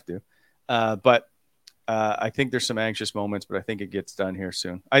than they have to. But I think there's some anxious moments, but I think it gets done here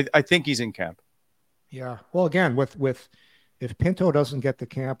soon. I think he's in camp. Yeah. Well, again, with if Pinto doesn't get the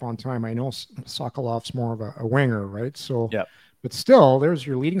camp on time, I know Sokolov's more of a winger, right? So, yeah. But still, there's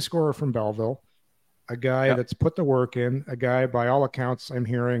your leading scorer from Belleville, a guy that's put the work in, a guy, by all accounts, I'm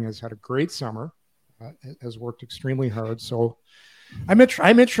hearing, has had a great summer, has worked extremely hard. So I'm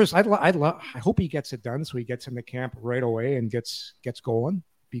interested. I hope he gets it done so he gets into camp right away and gets going,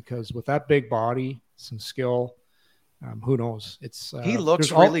 because with that big body, some skill, who knows? He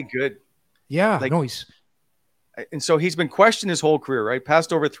looks really good. Yeah, and so he's been questioned his whole career, right?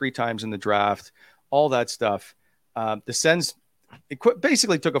 Passed over 3 times in the draft, all that stuff. The Sens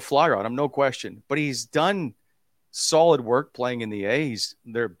basically took a flyer on him, no question. But he's done solid work playing in the A.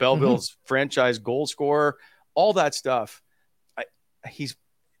 They're Belleville's franchise goal scorer, all that stuff.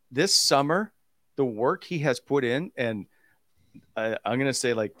 This summer, the work he has put in, and I'm going to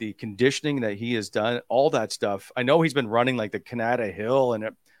say like the conditioning that he has done, all that stuff. I know he's been running like the Canada Hill and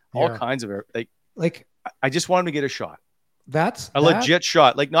all kinds of like. I just want him to get a shot. That's legit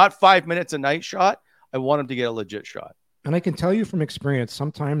shot, like not 5 minutes a night shot. I want him to get a legit shot. And I can tell you from experience,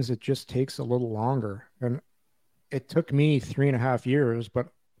 sometimes it just takes a little longer. And it took me 3.5 years, but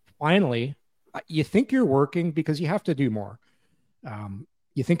finally, you think you're working because you have to do more.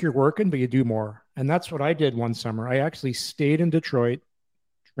 You think you're working, but you do more. And that's what I did one summer. I actually stayed in Detroit,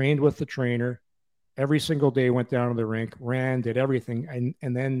 trained with the trainer every single day, went down to the rink, ran, did everything.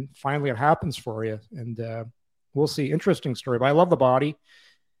 And then finally it happens for you. And we'll see. Interesting story, but I love the body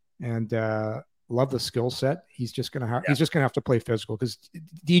and love the skill set. He's just going to have to play physical because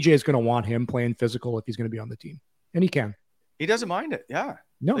DJ is going to want him playing physical if he's going to be on the team. And he can. He doesn't mind it. Yeah.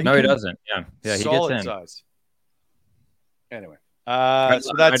 No, he doesn't. Yeah. He solid gets in. Size. Anyway. I'd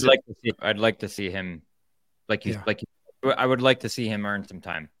like to see him I would like to see him earn some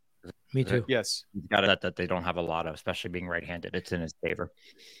time. Me too. Yes. He's got that they don't have a lot of, especially being right-handed. It's in his favor.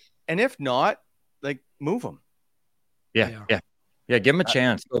 And if not, like move him. Yeah. Give him a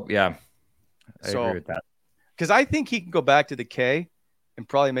chance. I agree with that. Because I think he can go back to the K and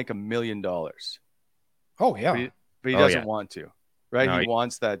probably make $1 million. Oh yeah. But he doesn't want to, right? No, he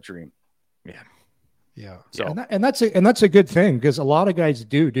wants that dream. Yeah. So and that's a good thing because a lot of guys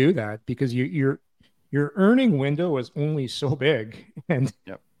do that because your earning window is only so big, and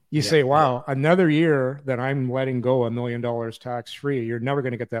you say, "Wow, another year that I'm letting go $1 million tax free. You're never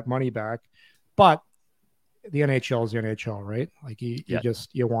going to get that money back." But the NHL is the NHL, right? Like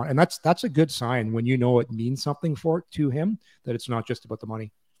you want, and that's a good sign when you know it means something to him that it's not just about the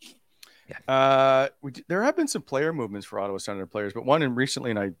money. There have been some player movements for Ottawa Senator players, but one recently,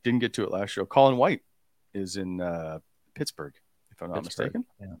 and I didn't get to it last show. Colin White is in Pittsburgh, if I'm not mistaken.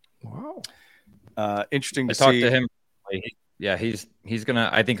 Yeah. Wow. Interesting to see. Talk to him. He's gonna.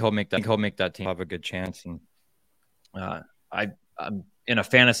 I think he'll make that team have a good chance. And I'm in a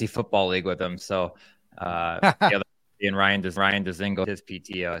fantasy football league with him, so and Ryan Dzingel his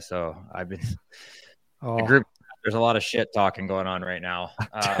PTO. So I've been the group. There's a lot of shit talking going on right now.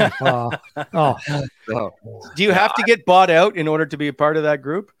 So, do you have to get bought out in order to be a part of that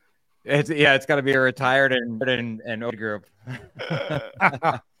group? It's got to be a retired and old group.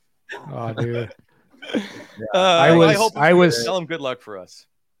 Oh, dude. I was tell him good luck for us.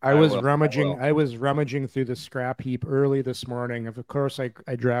 I was rummaging through the scrap heap early this morning. Of course, I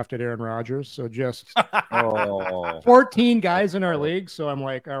drafted Aaron Rodgers. So just 14 guys in our league. So I'm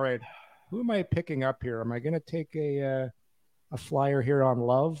like, all right, who am I picking up here? Am I going to take a flyer here on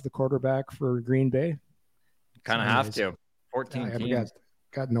Love, the quarterback for Green Bay? Kind of have to. 14 teams.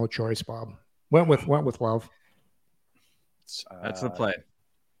 Got no choice, Bob. Went with Love. That's the play.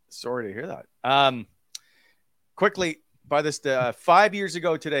 Sorry to hear that. Quickly, by this 5 years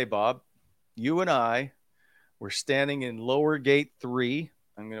ago today, Bob, you and I were standing in lower gate 3.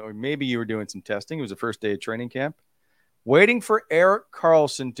 Or maybe you were doing some testing. It was the first day of training camp, waiting for Erik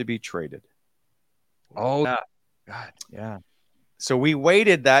Karlsson to be traded. Oh, God, yeah. So we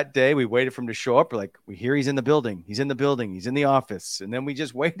waited that day. We waited for him to show up. We're like, we hear he's in the building. He's in the building. He's in the office. And then we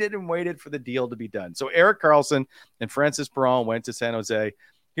just waited and waited for the deal to be done. So Erik Karlsson and Francis Perron went to San Jose.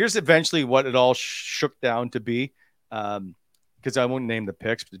 Here's eventually what it all shook down to be. Because I won't name the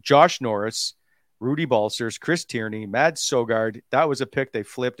picks. But Josh Norris, Rudy Balcers, Chris Tierney, Mads Søgaard. That was a pick they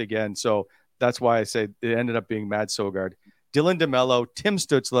flipped again. So that's why I say it ended up being Mads Søgaard. Dylan DeMello, Tim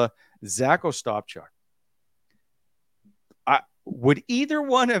Stützle, Zach Ostapchuk. Would either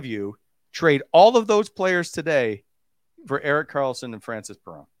one of you trade all of those players today for Erik Karlsson and Francis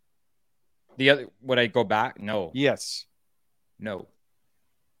Perron? Would I go back? No. Yes. No.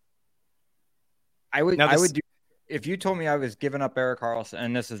 I would do, if you told me I was giving up Erik Karlsson,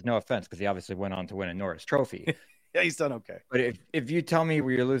 and this is no offense because he obviously went on to win a Norris Trophy. Yeah, he's done okay. But if you tell me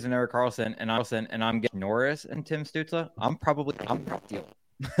you're losing Erik Karlsson and I'm getting Norris and Tim Stützle, I'm probably deal.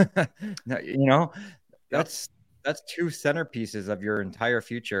 That's two centerpieces of your entire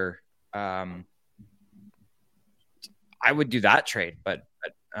future. I would do that trade, but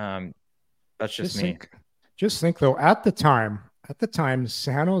that's just me. Just think though, at the time,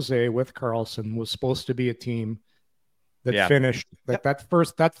 San Jose with Karlsson was supposed to be a team that finished like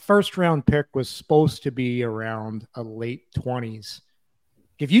that first round pick was supposed to be around a late 20s.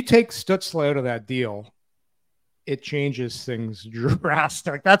 If you take Stützle out of that deal, it changes things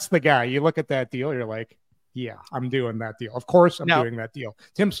drastic. That's the guy. You look at that deal, you're like, yeah, I'm doing that deal. Of course, I'm doing that deal.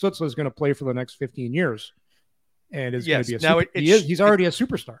 Tim Stützle is going to play for the next 15 years, and is going to be he's already a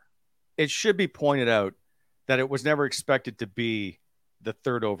superstar. It should be pointed out that it was never expected to be the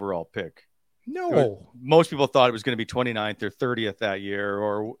third overall pick. No. Most people thought it was going to be 29th or 30th that year,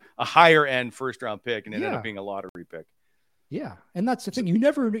 or a higher end first round pick, and it ended up being a lottery pick. Yeah, and that's the thing.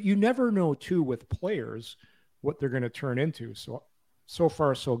 You never know too with players what they're going to turn into. So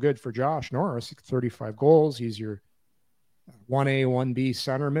far so good for Josh Norris. 35 goals. He's your 1A, 1B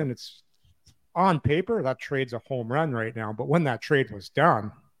centerman. It's on paper that trade's a home run right now, but when that trade was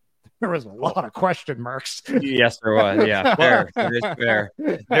done, there was a lot of question marks. Yes, there was. Yeah, fair. It is fair.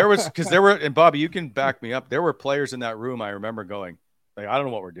 There were, and Bobby, you can back me up. There were players in that room I remember going, like, I don't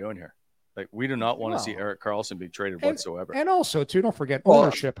know what we're doing here. Like, we do not want to see Erik Karlsson be traded whatsoever. And also, too, don't forget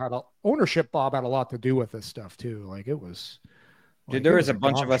ownership, Bob, had a lot to do with this stuff too. Like, it was. Dude, there was a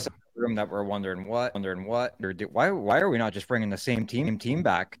bunch of us in the room that were wondering what, or why are we not just bringing the same team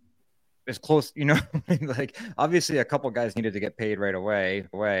back? As close, like obviously a couple guys needed to get paid right away,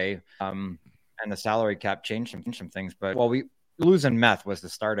 and the salary cap changed some things. But we losing Meth was the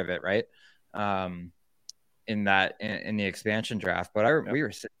start of it, right? In the expansion draft. But we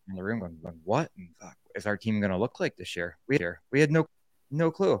were sitting in the room going, what is our team going to look like this year? We had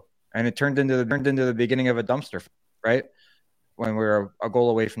no clue, and it turned into the beginning of a dumpster, right? When we were a goal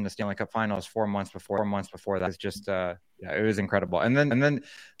away from the Stanley Cup Finals 4 months before that. It's just it was incredible. And then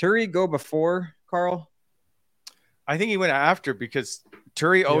Turi go before Carl? I think he went after, because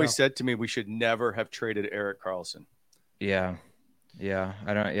Turi always said to me we should never have traded Erik Karlsson. Yeah.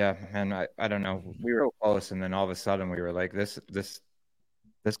 I don't know. We were close, and then all of a sudden we were like, this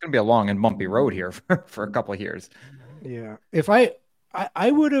is gonna be a long and bumpy road here for a couple of years. Yeah. If I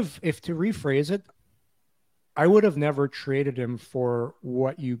would have, if to rephrase it, I would have never traded him for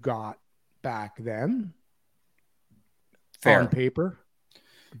what you got back then. Fair. On paper.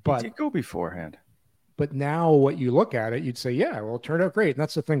 But he did go beforehand. But now what you look at it, you'd say, yeah, well, it turned out great. And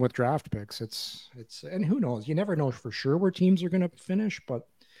that's the thing with draft picks. It's and who knows? You never know for sure where teams are going to finish, but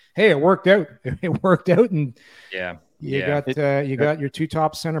hey, it worked out. It worked out, and you got your two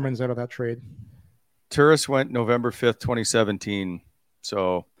top centermans out of that trade. Turris went November 5th, 2017.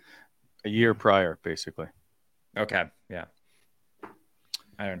 So a year prior, basically. Okay. Yeah.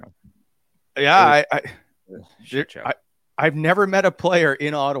 I don't know. Yeah. I've never met a player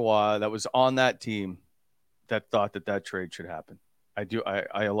in Ottawa that was on that team that thought that trade should happen.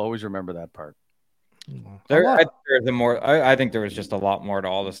 I'll always remember that part. I think there was just a lot more to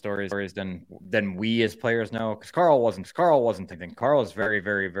all the stories than we as players know. Because Carl wasn't thinking. Carl is very,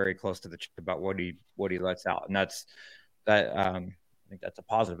 very, very close to the truth about what he lets out, and that's that. I think that's a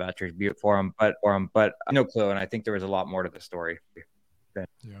positive attribute for him, but no clue. And I think there was a lot more to the story than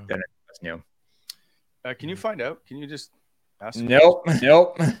it was new. Can you find out? Can you just ask? Nope.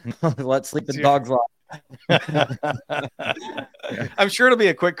 Let sleeping dogs lie. I'm sure it'll be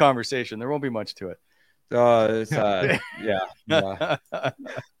a quick conversation. There won't be much to it. Yeah.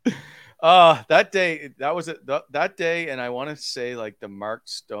 That day, that was it. That day, and I want to say like the Mark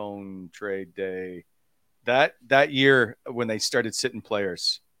Stone trade day. That year when they started sitting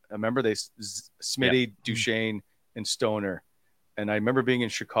players, I remember Smitty, Duchesne, and Stoner, and I remember being in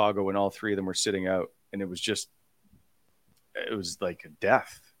Chicago when all three of them were sitting out, and it was like a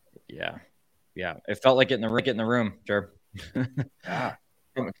death. Yeah. It felt like getting in the room, sure. Yeah.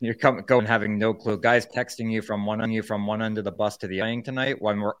 You're going having no clue. Guys texting you from one end of the bus to the other tonight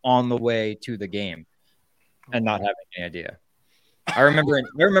when we're on the way to the game, and not having any idea. I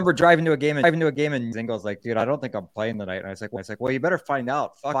remember driving to a game and Zingo's like, dude, I don't think I'm playing tonight. And I was like, well, you better find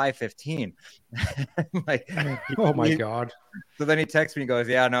out. 5:15. Like, oh my God. So then he texts me and goes,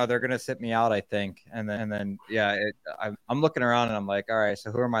 yeah, no, they're going to sit me out, I think. And then I'm looking around and I'm like, all right,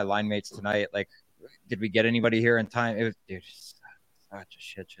 so who are my line mates tonight? Like, did we get anybody here in time? It was, dude, such a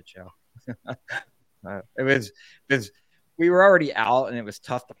shit show. It was, we were already out and it was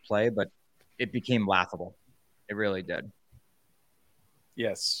tough to play, but it became laughable. It really did.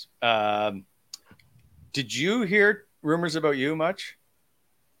 Yes. Did you hear rumors about you much?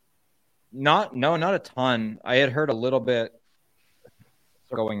 Not a ton. I had heard a little bit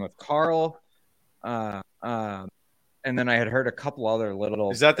going with Carl. And then I had heard a couple other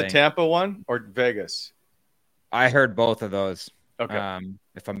little. Is that things. The Tampa one or Vegas? I heard both of those. Okay.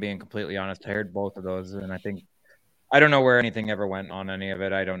 If I'm being completely honest, I heard both of those, and I don't know where anything ever went on any of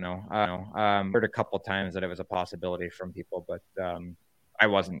it. I don't know. Heard a couple times that it was a possibility from people, but I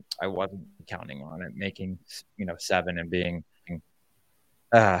wasn't counting on it making 7 and being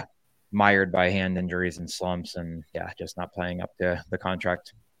mired by hand injuries and slumps, and just not playing up to the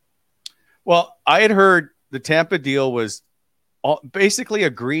contract. Well, I had heard the Tampa deal was basically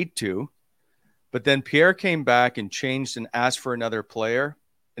agreed to, but then Pierre came back and changed and asked for another player.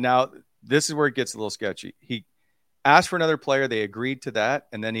 And now this is where it gets a little sketchy. asked for another player. They agreed to that.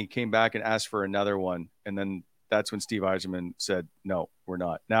 And then he came back and asked for another one. And then that's when Steve Yzerman said, no, we're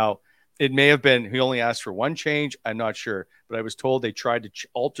not. Now, it may have been he only asked for one change. I'm not sure. But I was told they tried to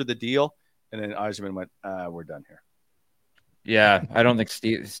alter the deal. And then Yzerman went, we're done here. Yeah, I don't think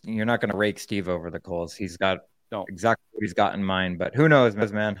you're not going to rake Steve over the coals. He's got exactly what he's got in mind. But who knows,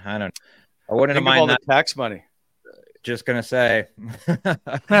 man? I don't know. I wouldn't have mind all the tax money. Just going to say. Let's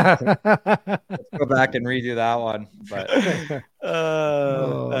go back and redo that one. But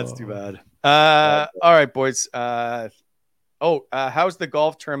that's too bad. All right, boys. How's the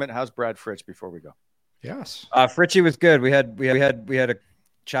golf tournament? How's Brad Fritsch before we go? Yes. Fritchie was good. We had a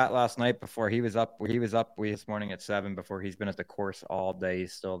chat last night before he was up. This morning at 7 before he's been at the course all day.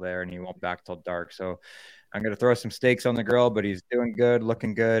 He's still there and he won't back till dark. So I'm going to throw some steaks on the grill, but he's doing good,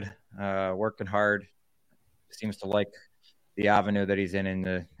 looking good, working hard. Seems to like the avenue that he's in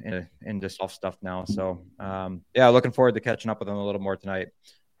the soft stuff now. So looking forward to catching up with him a little more tonight.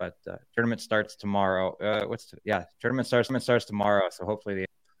 But tournament starts tomorrow. Tournament starts tomorrow. So hopefully they're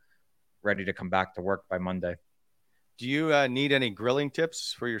ready to come back to work by Monday. Do you need any grilling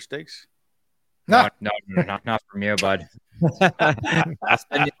tips for your steaks? No, not from you, bud. I'll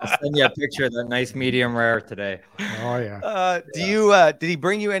send you a picture of that nice medium rare today. Oh yeah. Did he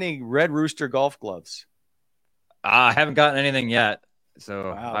bring you any Red Rooster golf gloves? I haven't gotten anything yet.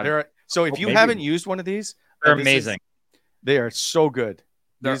 So wow. If you haven't used one of these, they're amazing. They are so good.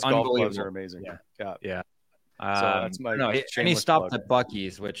 These golf gloves are amazing. Yeah. So that's my and he stopped at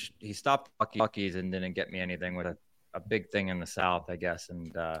Buc-ee's, which he stopped Buc-ee's and didn't get me anything with a big thing in the South, I guess.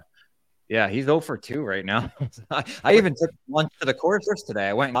 And he's 0 for 2 right now. I even took lunch to the course today.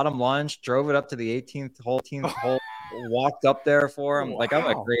 I went and got him lunch, drove it up to the 18th hole, walked up there for him. Wow. Like, I'm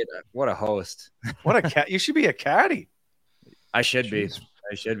what a host. What a cat. You should be a caddy. I should be.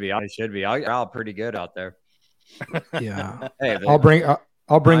 I'll pretty good out there. Yeah. Hey,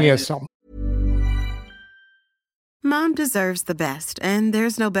 I'll bring you something. Mom deserves the best, and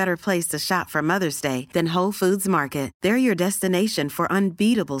there's no better place to shop for Mother's Day than Whole Foods Market. They're your destination for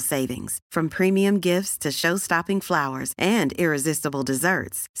unbeatable savings, from premium gifts to show-stopping flowers and irresistible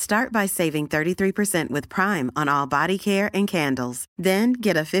desserts. Start by saving 33% with Prime on all body care and candles. Then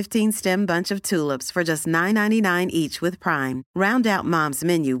get a 15-stem bunch of tulips for just $9.99 each with Prime. Round out Mom's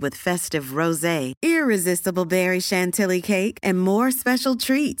menu with festive rosé, irresistible berry chantilly cake, and more special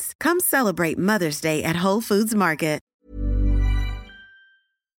treats. Come celebrate Mother's Day at Whole Foods Market.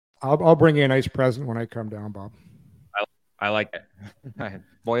 I'll bring you a nice present when I come down, Bob. I like it.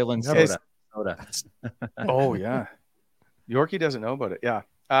 Boiling soda. Oh, yeah. Yorkie doesn't know about it. Yeah.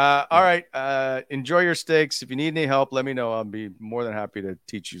 All right. Enjoy your steaks. If you need any help, let me know. I'll be more than happy to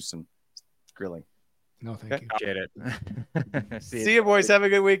teach you some grilling. No, thank you. Appreciate it. See you, boys. Have a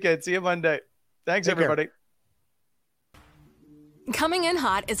good weekend. See you Monday. Thanks, everybody. Coming in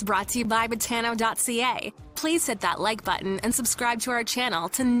Hot is brought to you by Botano.ca. Please hit that like button and subscribe to our channel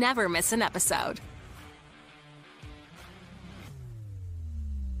to never miss an episode.